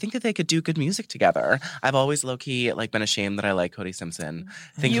I think that they could do good music together. I've always low-key been ashamed that I like Cody Simpson.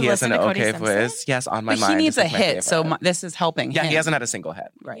 I think You he has an listen to Cody okay Simpson? voice. Yes, on my But mind. he needs Just, a my hit, so favorite. this is helping Yeah, him. he hasn't had a single hit.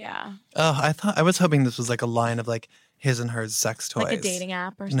 Right. Yeah. Oh, I was hoping this was like a line of like his and her sex toys. Like a dating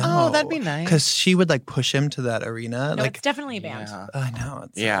app or something. No. Oh, that'd be nice. Because she would like push him to that arena. No, like, it's definitely a band. Yeah. I know.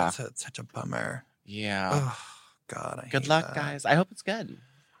 It's, Yeah. it's such a bummer. Yeah. Oh, God. I Good hate luck, that. guys. I hope it's good.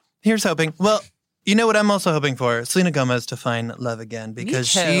 Here's hoping. Well, you know what I'm also hoping for? Selena Gomez to find love again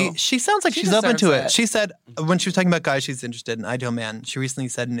because too. she sounds like She she's open to deserves it. it. She said when she was talking about guys she's interested in, Ideal Man, she recently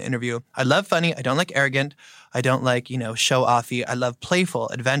said in an interview, I love funny, I don't like arrogant, I don't like, show offy, I love playful,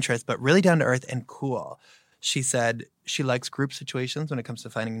 adventurous, but really down to earth and cool. She said she likes group situations when it comes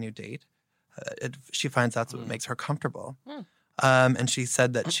to finding a new date. She finds that's what makes her comfortable. And she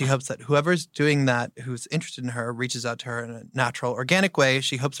said that she hopes that whoever's doing that, who's interested in her, reaches out to her in a natural, organic way.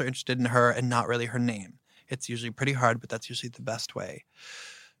 She hopes they're interested in her and not really her name. It's usually pretty hard, but that's usually the best way.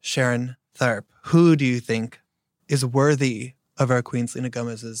 Sharon Tharp, who do you think is worthy of our Queen Selena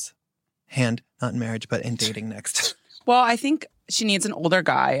Gomez's hand, not in marriage, but in dating next? Well, I think she needs an older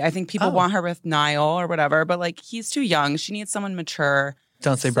guy. I think people want her with Niall or whatever, but he's too young. She needs someone mature.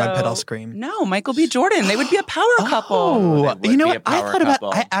 Don't say Brad Pitt, I'll So- scream. No, Michael B. Jordan. They would be a power couple. Oh, They you know would be what? a I power thought about.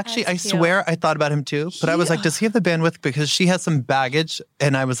 couple. I That's cute. swear, I thought about him too. But I was like, does he have the bandwidth? Because she has some baggage,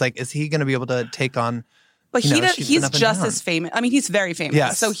 and I was like, is he going to be able to take on? But she's he's been up and just down. as famous. I mean, he's very famous.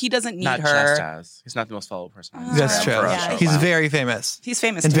 Yes. So he doesn't need Not her. just as. He's not the most followed person on Instagram That's true. for a Yeah. show. He's Wow. very famous He's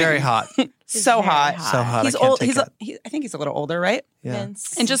famous and to very me. hot. So very hot. hot. So hot. He's I can't old. take it. I think he's a little older, right? Yeah.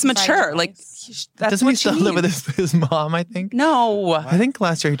 Vince And just Friday mature. nights. That's Doesn't what he still she live with needs. his mom? I think. No. I think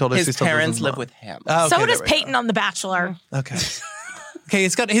last year he told us he His still lives parents his live mom. with him. Oh, okay, So there does we Peyton go. on The Bachelor. Okay. Okay,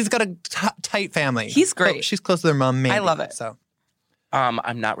 he's got a tight family. He's great. Oh, she's close to their mom. Maybe, I love it. So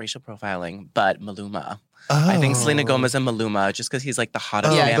I'm not racial profiling, but Maluma. I think Selena Gomez and Maluma, just because he's like the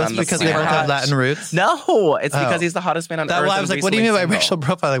hottest man that's on the because planet. they both have Latin roots? No, it's because he's the hottest man on earth. Well, I was like, what do you mean by recently racial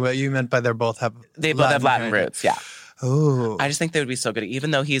single. profiling? What you meant by they both have Latin roots, yeah. Oh. I just think they would be so good. Even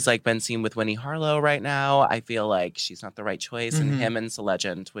though he's like been seen with Winnie Harlow right now, I feel like she's not the right choice. And him and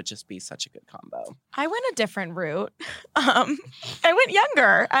Legend would just be such a good combo. I went a different route. I went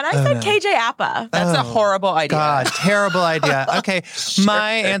younger, and I said KJ Appa. That's a horrible idea. God, terrible idea. Okay,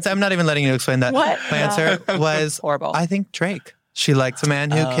 my answer, I'm not even letting you explain that. What? My answer was Horrible. I think Drake. She likes a man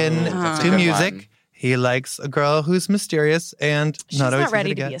who can that's a do good music. one. He likes a girl who's mysterious and She's not always not ready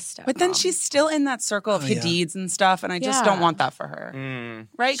easy to get. be a stepmom. But then she's still in that circle of Hadids and stuff, and I just don't want that for her.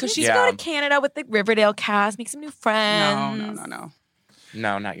 Right? She Because needs she's to go to Canada with the Riverdale cast, make some new friends. No.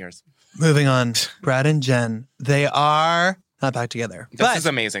 No, not yours. Moving on, Brad and Jen, they are not back together. This is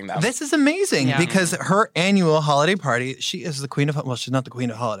amazing, though. This is amazing Yeah. because her annual holiday party, she is the queen of, well, she's not the queen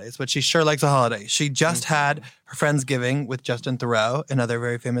of holidays, but she sure likes a holiday. She just had her Friendsgiving with Justin Theroux and other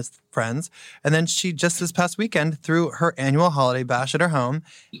very famous friends. And then she just this past weekend threw her annual holiday bash at her home.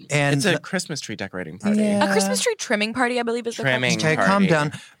 And It's a Christmas tree decorating party. Yeah. A Christmas tree trimming party, I believe, is the Trimming. okay, party. calm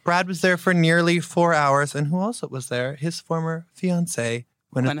down. Brad was there for nearly 4 hours. And who also was there? His former fiancée,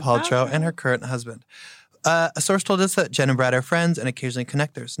 Gwyneth Gwyneth Paltrow, Paltrow. and her current husband. A source told us that Jen and Brad are friends and occasionally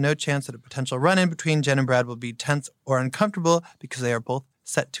connect. There's no chance that a potential run-in between Jen and Brad will be tense or uncomfortable because they are both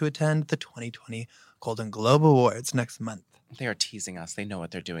set to attend the 2020 Golden Globe Awards next month. They are teasing us. They know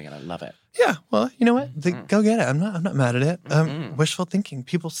what they're doing, and I love it. Yeah, well, you know what? Go get it. I'm not mad at it. Wishful thinking.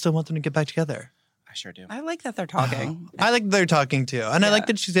 People still want them to get back together. I sure do. I like that they're talking. I like that they're talking too, and I like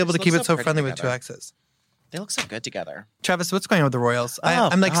that she's able to They keep look it so so pretty friendly with two together. exes. They look so good together. Travis, what's going on with the Royals? Oh,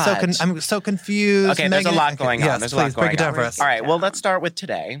 I'm like God. I'm so confused. Okay, there's a Meghan- lot okay, going on. yes, There's a please, lot going break it down on. for us. All right, well, let's start with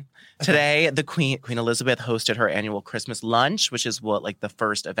today. Today, the Queen Elizabeth hosted her annual Christmas lunch, which is what like the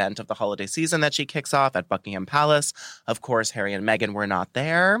first event of the holiday season that she kicks off at Buckingham Palace. Of course, Harry and Meghan were not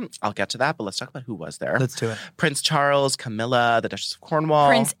there. I'll get to that, but let's talk about who was there. Let's do it. Prince Charles, Camilla, the Duchess of Cornwall.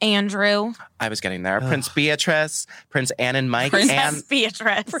 Prince Andrew. I was getting there. Prince Beatrice, Prince Anne and Mike, Princess and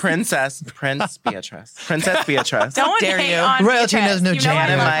Beatrice. Prince Beatrice. Princess Beatrice. Don't dare hate you. on Royalty Beatrice. knows no You know I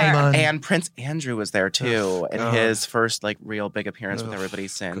gender. love Anne and her. Come on. Mike, and Prince Andrew was there too in God. his first like real big appearance with everybody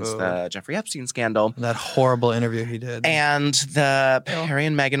since the Jeffrey Epstein scandal. That horrible interview he did. And Harry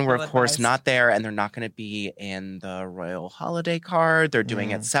and Meghan were, of course, advised. not there, and they're not going to be in the royal holiday card. They're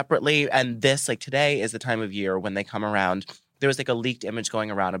doing it separately. And this, like today, is the time of year when they come around. There was like a leaked image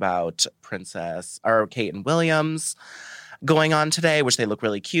going around about Kate and Williams going on today, which they look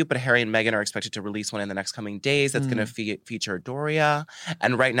really cute. But Harry and Meghan are expected to release one in the next coming days that's going to feature Doria.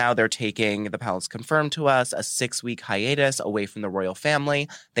 And right now they're taking, the palace confirmed to us, a 6-week hiatus away from the royal family.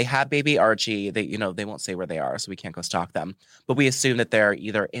 They have baby Archie. They won't say where they are, so we can't go stalk them. But we assume that they're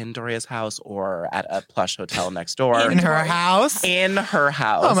either in Doria's house or at a plush hotel next door. in her house? In her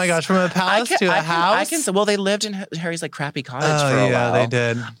house. Oh my gosh, from a palace to a house? Well, they lived in Harry's like crappy cottage Oh, for a yeah, while. they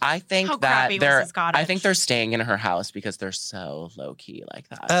did. I think How that crappy was they're. his cottage? I think they're staying in her house because they're so low key like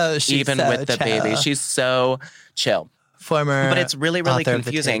that. Oh, she's even so with the chill. baby, she's so chill. Former But it's really, really author of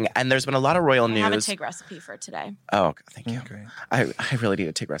The confusing. Take. And there's been a lot of royal I have a news. TIG recipe for today. Oh, thank you. Great. I really need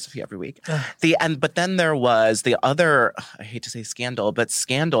a TIG recipe every week. But then there was the other, I hate to say scandal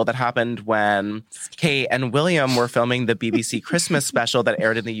that happened when Kate and William were filming the BBC Christmas special that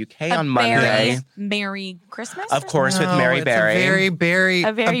aired in the UK on Monday. Merry Christmas? Of course, with No, Mary it's Berry.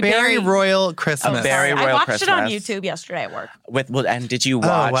 A very very- royal Christmas. A very I royal watched it on Christmas. YouTube yesterday at work. And did you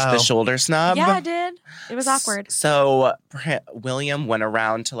watch wow. the shoulder snub? Yeah, I did. It was awkward. So William went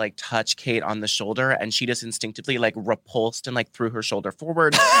around to like touch Kate on the shoulder, and she just instinctively like repulsed and like threw her shoulder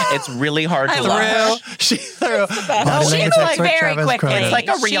forward. It's really hard to watch. She threw. No, she it's moved like very Travis quickly. Cronin. It's like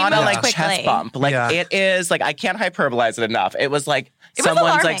a She Rihanna moved like quickly. chest bump. Like Yeah. it is like I can't hyperbolize it enough. It was like It was someone's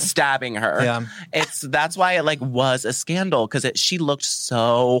alarming. like stabbing her. Yeah. That's why it like was a scandal because she looked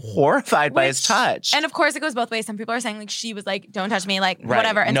so horrified by his Which- touch. And of course, it goes both ways. Some people are saying like she was like, "Don't touch me," like Right.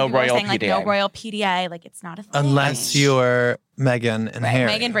 whatever. And No some people royal are saying like, PDA. "No royal PDA." Like it's not a thing. Unless you're Meghan and Right.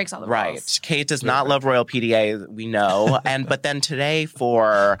 Harry. Meghan breaks all the Right. rules. Kate does not love royal PDA, we know. But then today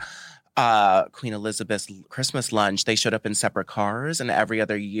for Queen Elizabeth's Christmas lunch, they showed up in separate cars, and every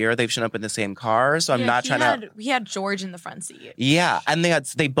other year they've shown up in the same car. So I'm not trying to. We had George in the front seat. Yeah, and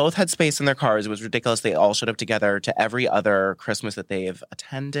they both had space in their cars. It was ridiculous. They all showed up together to every other Christmas that they've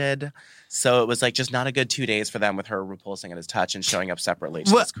attended. So it was like just not a good 2 days for them with her repulsing at his touch and showing up separately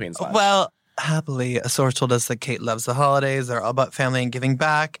to this Queen's lunch. Well, happily. A source told us that Kate loves the holidays. They're all about family and giving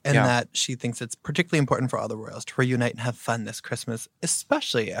back, and that she thinks it's particularly important for all the royals to reunite and have fun this Christmas,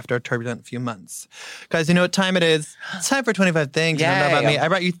 especially after a turbulent few months. Guys, you know what time it is? It's time for 25 Things You Don't Know About Me. I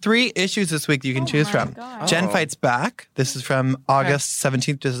brought you 3 issues this week you can choose from. God. Jen Fights Back. This is from August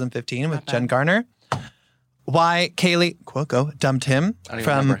 17th, 2015 with Jen Garner. Why Kaylee, quote, dumped him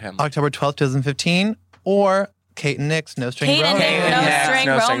from October 12th, 2015. Or Kate and Nick's No String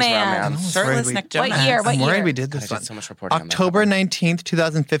Romance. Shirtless Nick Jonas. What year? I'm worried we did this one. So much reporting October 19th,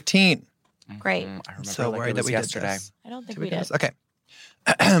 2015. Great. I remember So worried that we yesterday. did this. I don't think we did. Okay.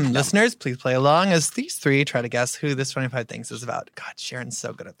 Listeners, please play along as these 3 try to guess who this 25 Things is about. God, Sharon's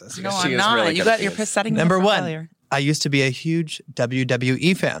so good at this. No, She I'm is not. really You good got at your this. setting. Number 1, failure. I used to be a huge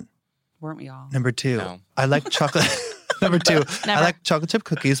WWE fan. Weren't we all? Number 2, No. I like chocolate. Number 2, I like chocolate chip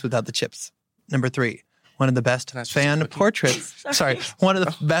cookies without the chips. Number 3, one of the best fan portraits. One of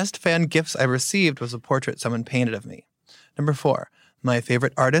the best fan gifts I received was a portrait someone painted of me. Number 4, my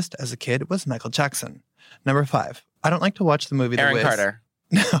favorite artist as a kid was Michael Jackson. Number 5, I don't like to watch the movie The Wiz. Aaron Carter.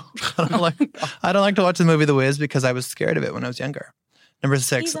 No, I don't like to watch the movie The Wiz because I was scared of it when I was younger. Number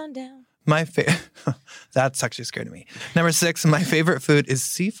 6, He's on down. that's actually scared of me. Number 6, my favorite food is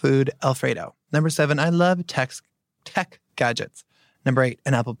seafood Alfredo. Number 7, I love tech gadgets. Number 8,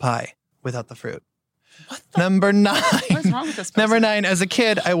 an apple pie without the fruit. Number 9. What's wrong with this person? Number 9, as a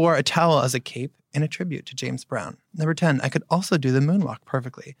kid, I wore a towel as a cape in a tribute to James Brown. Number 10, I could also do the moonwalk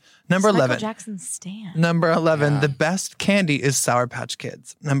perfectly. Number 11. Michael Jackson's stand. Number 11, the best candy is Sour Patch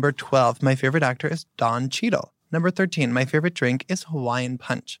Kids. Number 12, my favorite actor is Don Cheadle. Number 13, my favorite drink is Hawaiian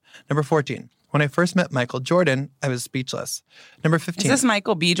Punch. Number 14, when I first met Michael Jordan, I was speechless. Number 15. Is this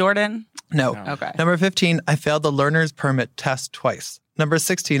Michael B. Jordan? No. Okay. Number 15, I failed the learner's permit test twice. Number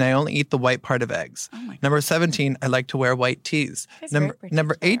 16, I only eat the white part of eggs. Number 17, I like to wear white tees.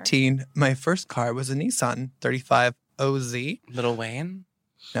 Number 18, my first car was a Nissan 35 OZ. Lil Wayne?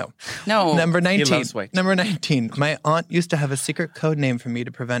 No. No. He loves white. Number 19, my aunt used to have a secret code name for me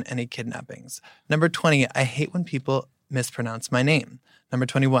to prevent any kidnappings. Number 20, I hate when people mispronounce my name. Number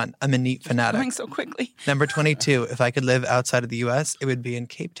 21, I'm a neat fanatic. Going so quickly. Number 22, if I could live outside of the U.S., it would be in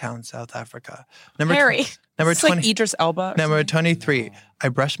Cape Town, South Africa. Harry. Number It's 20, like Idris Elba. Number 23, I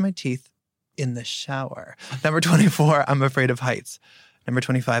brush my teeth in the shower. Number 24, I'm afraid of heights. Number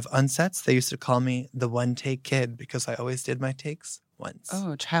 25, on sets, they used to call me the one-take kid because I always did my takes once.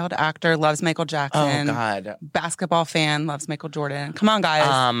 Oh, child actor, loves Michael Jackson. Oh, God. Basketball fan, loves Michael Jordan. Come on,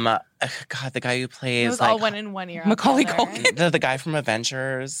 guys. God, the guy who plays It was like all one in 1 year. Macaulay together. Culkin. the guy from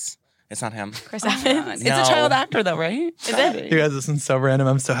Avengers. It's not him. Chris Evans. It's a child actor, though, right? Is it? You guys, this is so random.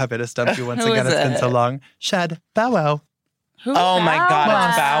 I'm so happy to stump you once Who again. is It's been so it? long. Shad Bow Wow. Who? Oh my God,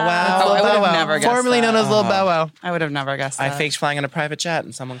 it's Bow Wow. Oh, I would have never guessed Formerly known as Lil Bow Wow. I would have never guessed that. I faked flying in a private jet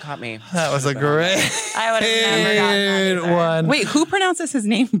and someone caught me. That was a great I would have never gotten that either. one. Wait, who pronounces his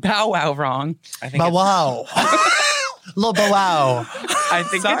name Bow Wow wrong? I think Bow it's, Wow. Lil Bow Wow. I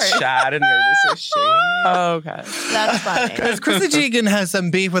think it's Shad and maybe this is Shane. Oh, okay. That's funny. As Chrissy Teigen has some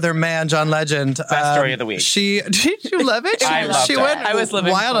beef with her man, John Legend. Best story of the week. Did you love it? I loved she it. went I was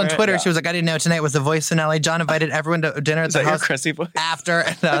living wild for on it, Twitter. yeah. She was like, I didn't know tonight was the voice finale. John invited everyone to dinner at Is the that your house Chrissy voice? after.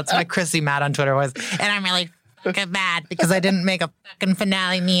 No, it's my Chrissy mad on Twitter was. And I'm really fucking mad because I didn't make a fucking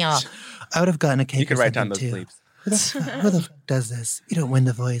finale meal. I would have gotten a cake. You could or write down those something, too. bleeps. Who the fuck does this? You don't win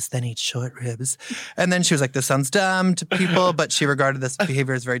the voice, then eat short ribs. And then she was like, this sounds dumb to people, but she regarded this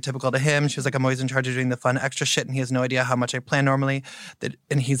behavior as very typical to him. She was like, I'm always in charge of doing the fun extra shit, and he has no idea how much I plan normally.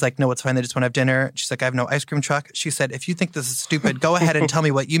 And he's like, no, it's fine. They just want to have dinner. She's like, I have no ice cream truck. She said, if you think this is stupid, go ahead and tell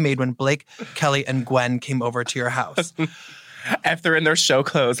me what you made when Blake, Kelly, and Gwen came over to your house. If they're in their show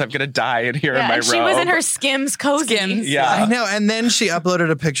clothes, I'm gonna die in here in my and robe. she was in her Skims cozy. Skims. Yeah. I know. And then she uploaded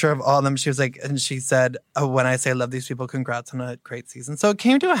a picture of all of them. She was like, and she said, oh, when I say I love these people, congrats on a great season. So it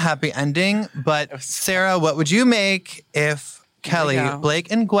came to a happy ending. But Sarah, what would you make if Kelly, go.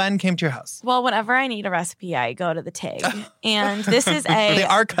 Blake, and Gwen came to your house? Well, whenever I need a recipe, I go to the TIG. And this is The a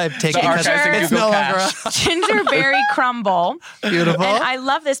archive take The because archives in it's Google no longer Cache. gingerberry crumble. beautiful. And I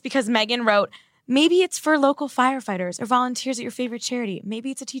love this because Megan wrote, maybe it's for local firefighters or volunteers at your favorite charity. Maybe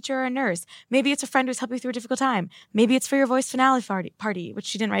it's a teacher or a nurse. Maybe it's a friend who's helped you through a difficult time. Maybe it's for your voice finale party, which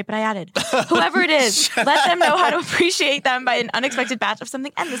she didn't write, but I added. Whoever it is, let them know how to appreciate them by an unexpected batch of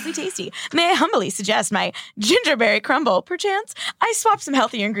something endlessly tasty. May I humbly suggest my gingerberry crumble? Perchance, I swapped some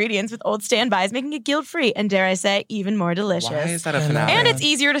healthier ingredients with old standbys, making it guilt-free and, dare I say, even more delicious. Why is that a finale? And it's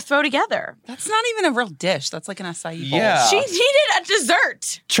easier to throw together. That's not even a real dish. That's like an acai bowl. Yeah. She needed a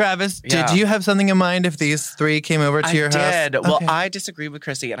dessert. Travis, Yeah. did you have something something in mind if these three came over to your house? I did. Well, Okay. I disagree with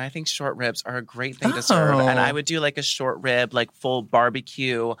Chrissy, and I think short ribs are a great thing to serve. And I would do like a short rib, like full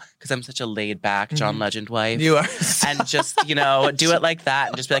barbecue, because I'm such a laid back John Legend wife. You are. And just, do it like that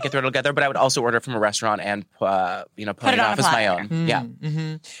and just be like, I throw it together. But I would also order from a restaurant and, put it off as my own. Yeah.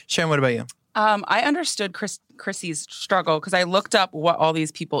 Mm-hmm. Sharon, what about you? I understood Chrissy's struggle because I looked up what all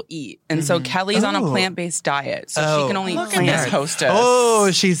these people eat. And so Kelly's on a plant-based diet. So she can only eat Look at this plants. hostess.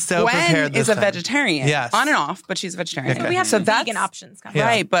 Oh, she's so prepared Gwen this is a time. vegetarian. Yes. On and off, but she's a vegetarian. Okay. We have some vegan options coming. Yeah.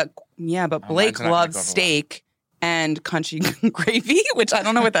 Right, but Blake mine's not gonna loves go over steak and country gravy, which I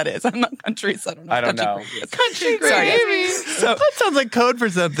don't know what that is. I'm not country, so I don't know. I don't know. Country Sorry. gravy. So That sounds like code for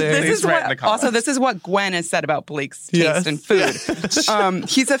something. this write in the comments. this is what Gwen has said about Blake's taste Yes. in food.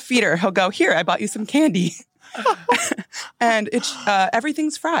 He's a feeder. He'll go, here, I bought you some candy. And it's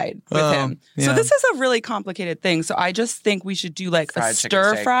everything's fried with him. yeah. So this is a really complicated thing. So I just think we should do like Fried a chicken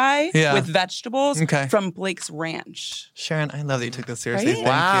stir steak. fry Yeah. with vegetables Okay. from Blake's Ranch. Sharon, I love that you took this seriously. Right? Thank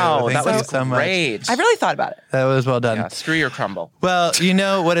Wow, you. that Thank was you so much. great. I really thought about it. That was well done. Yeah, screw your crumble. Well, you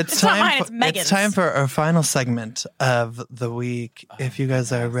know what? It's not time. mine, it's Megan's. It's time for our final segment of the week. If you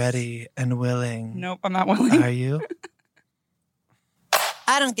guys are ready and willing, Nope, I'm not willing. are you?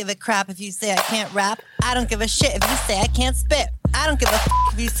 I don't give a crap if you say I can't rap. I don't give a shit if you say I can't spit. I don't give a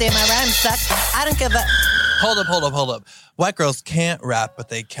if you say my rhymes suck. I don't give a... Hold up. White girls can't rap, but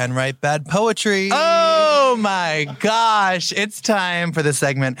they can write bad poetry. Oh my gosh. It's time for the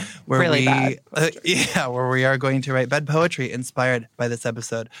segment where Really bad where we are going to write bad poetry inspired by this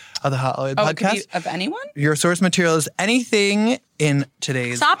episode of the Hot Oil Oh, it could podcast. be of anyone? Your source material is anything in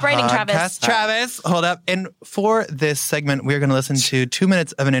today's Stop writing, Travis. podcast. Travis, hold up. And for this segment, we're going to listen to 2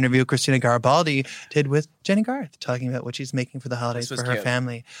 minutes of an interview Christina Garibaldi did with Jenny Garth, talking about what she's making for the holidays This was for her cute.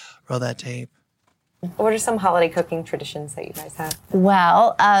 family. Roll that tape. What are some holiday cooking traditions that you guys have?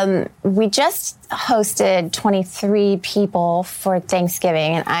 Well, we just hosted 23 people for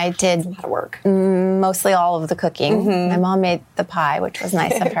Thanksgiving, and I did A lot of work. mostly all of the cooking. My mom made the pie, which was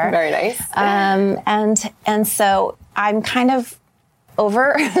nice of her. Very nice. And so I'm kind of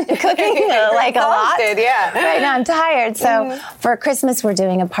over cooking like a lot. Exhausted, yeah. Right now I'm tired. So for Christmas we're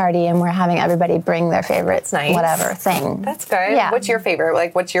doing a party and we're having everybody bring their favorite nice. whatever thing. That's good. Yeah. What's your favorite?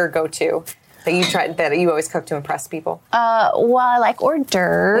 Like, what's your go-to that you try that you always cook to impress people? Well, I like hors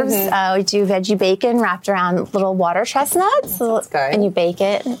d'oeuvres. We do veggie bacon wrapped around little water chestnuts. That's good. And you bake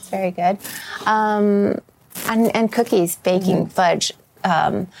it, and it's very good. And cookies, baking fudge.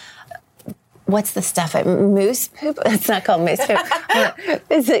 What's the stuff? Moose poop? It's not called moose poop.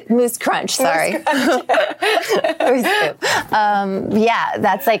 Is it moose crunch? Sorry. Moose poop. Yeah,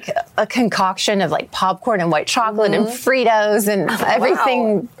 that's like a concoction of like popcorn and white chocolate and Fritos and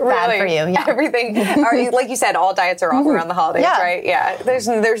everything bad for you. Yeah. Everything. Are you, like you said, all diets are off around the holidays, Yeah. right? Yeah. There's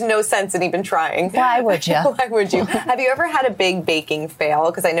no sense in even trying. Why would you? Why would you? Have you ever had a big baking fail?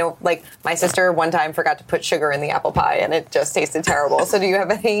 Because I know, like, my sister one time forgot to put sugar in the apple pie and it just tasted terrible. So do you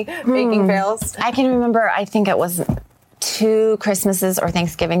have any baking fails? I can remember, I think it was 2 Christmases or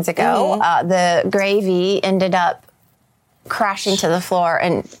Thanksgivings ago, the gravy ended up crashing to the floor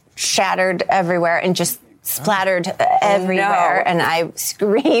and shattered everywhere and just splattered everywhere. no. And I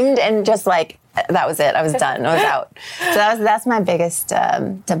screamed and just like, that was it. I was done. I was out. So that's my biggest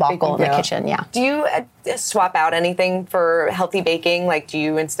debacle in the fail. kitchen. Yeah. Do you swap out anything for healthy baking? Like, do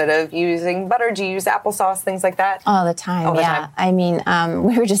you, instead of using butter, do you use applesauce, things like that? All the time, All the yeah. time. I mean,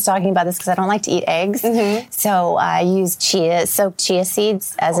 we were just talking about this because I don't like to eat eggs. So I use soaked chia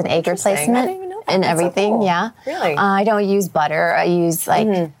seeds as an egg interesting. I replacement didn't even know that. and That's so everything, cool. yeah. Really? I don't use butter. I use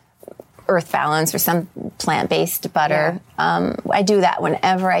like Earth Balance or some plant-based butter. I do that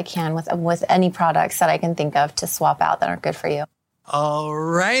whenever I can with any products that I can think of to swap out that aren't good for you. All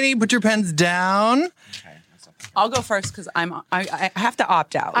righty, put your pens down. I'll go first because I have to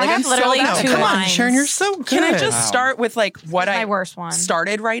opt out. I have I'm so literally bad at two cooking. Come on, lines. Sharon, you're so good. Can I just start with like what my I worst one.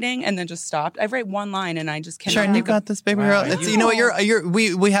 started writing and then just stopped? I write one line and I just cannot. Sharon, you think of- got this, baby Wow, girl. It's, you- you know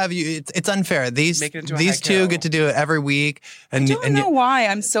what? We have you. It's unfair. These Make it into a two haiku. get to do it every week, and I don't know why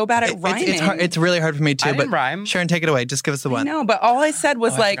I'm so bad at rhyming. It's hard. It's really hard for me too. I but didn't rhyme. Sharon, take it away. Just give us the one. No, but all I said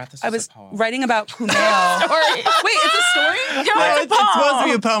was I like forgot this I was was a poem. writing about Kumail. Wait, it's a story? No, it's supposed to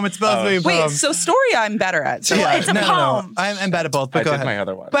be a poem. It's supposed to be a poem. Wait, so story I'm better at. So yeah, it's a no. poem. I'm bad at both. But I go did ahead. my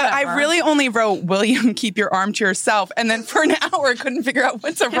other one. But I really only wrote William, keep your arm to yourself, and then for an hour couldn't figure out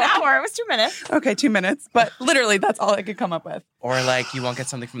what to An write. hour. It was 2 minutes. Okay, 2 minutes. But literally that's all I could come up with. Or like you won't get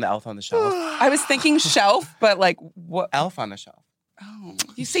something from the elf on the shelf. I was thinking shelf, but like what Elf on the shelf.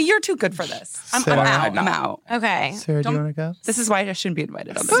 You see, you're too good for this. I'm Sarah. out. I'm out. Okay. Sarah, do you want to go? This is why I shouldn't be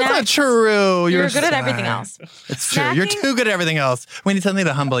invited on this. That's not true. You're good at sorry. everything else. It's true. You're too good at everything else. We need something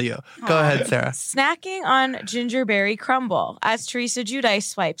to humble you. Go ahead, Sarah. Snacking on gingerberry crumble as Teresa Giudice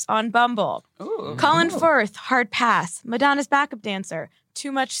swipes on Bumble. Colin Firth, hard pass. Madonna's backup dancer,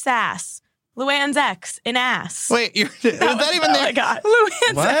 too much sass. Luann's ex, an ass. Wait, is that even there? I got.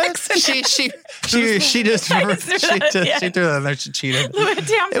 Luann's What? ex. She just threw that in there. She cheated.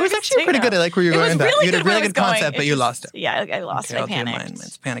 It was actually pretty good. I like where you're going with that. Really You had a really good going. concept, but you lost it. Yeah, I lost it. I I'll do panicked. mine.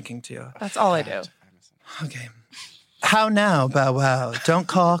 It's panicking too. That's all I do. Okay. How now, Bow Wow? Don't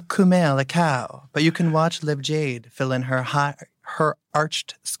call Kumail a cow, but you can watch Liv Jade fill in her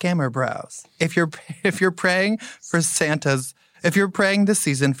arched scammer brows. If you're praying this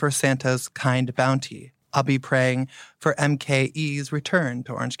season for Santa's kind bounty, I'll be praying for MKE's return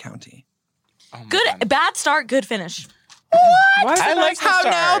to Orange County. Good, bad start, good finish. What? I like the How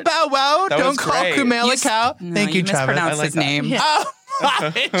start. now, Bow Wow? That Don't was call great. Kumail a cow. Thank you, Travis. mispronounced his name.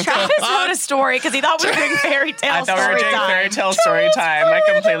 Travis wrote a story because he thought we were doing fairy tale I thought we were doing time. fairy tale story time. I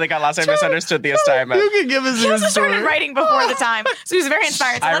completely got lost. I misunderstood the assignment. You can give us He your also started story. writing before the time, so he was very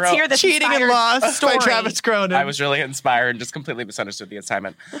inspired. So I let's wrote hear this Cheating and inspired Lost story. by Travis Cronin. I was really inspired and just completely misunderstood the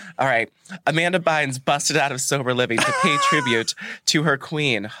assignment. All right. Amanda Bynes busted out of sober living to pay tribute to her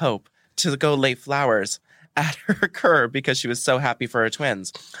queen, Hope, to go lay flowers at her curb because she was so happy for her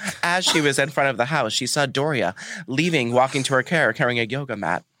twins. As she was in front of the house, she saw Doria leaving, walking to her car, carrying a yoga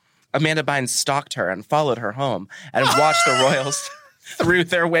mat. Amanda Bynes stalked her and followed her home and watched the royals through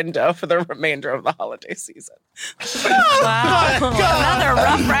their window for the remainder of the holiday season. Wow. Another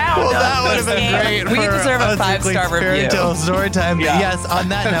rough round. Well, that would have been great. We for deserve a us weekly 5-star fairy review. tale story time. Yeah. Yes, on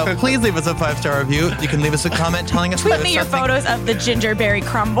that note, please leave us a 5-star review. You can leave us a comment telling us Tweet me your photos of the gingerberry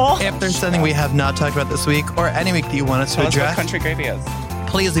crumble. if there's something we have not talked about this week or any week that you want us to Tell us what address. country gravy is.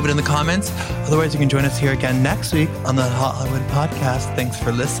 Please leave it in the comments. Otherwise, you can join us here again next week on the Hot Hollywood Podcast. Thanks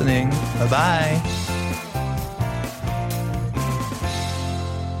for listening. Bye-bye.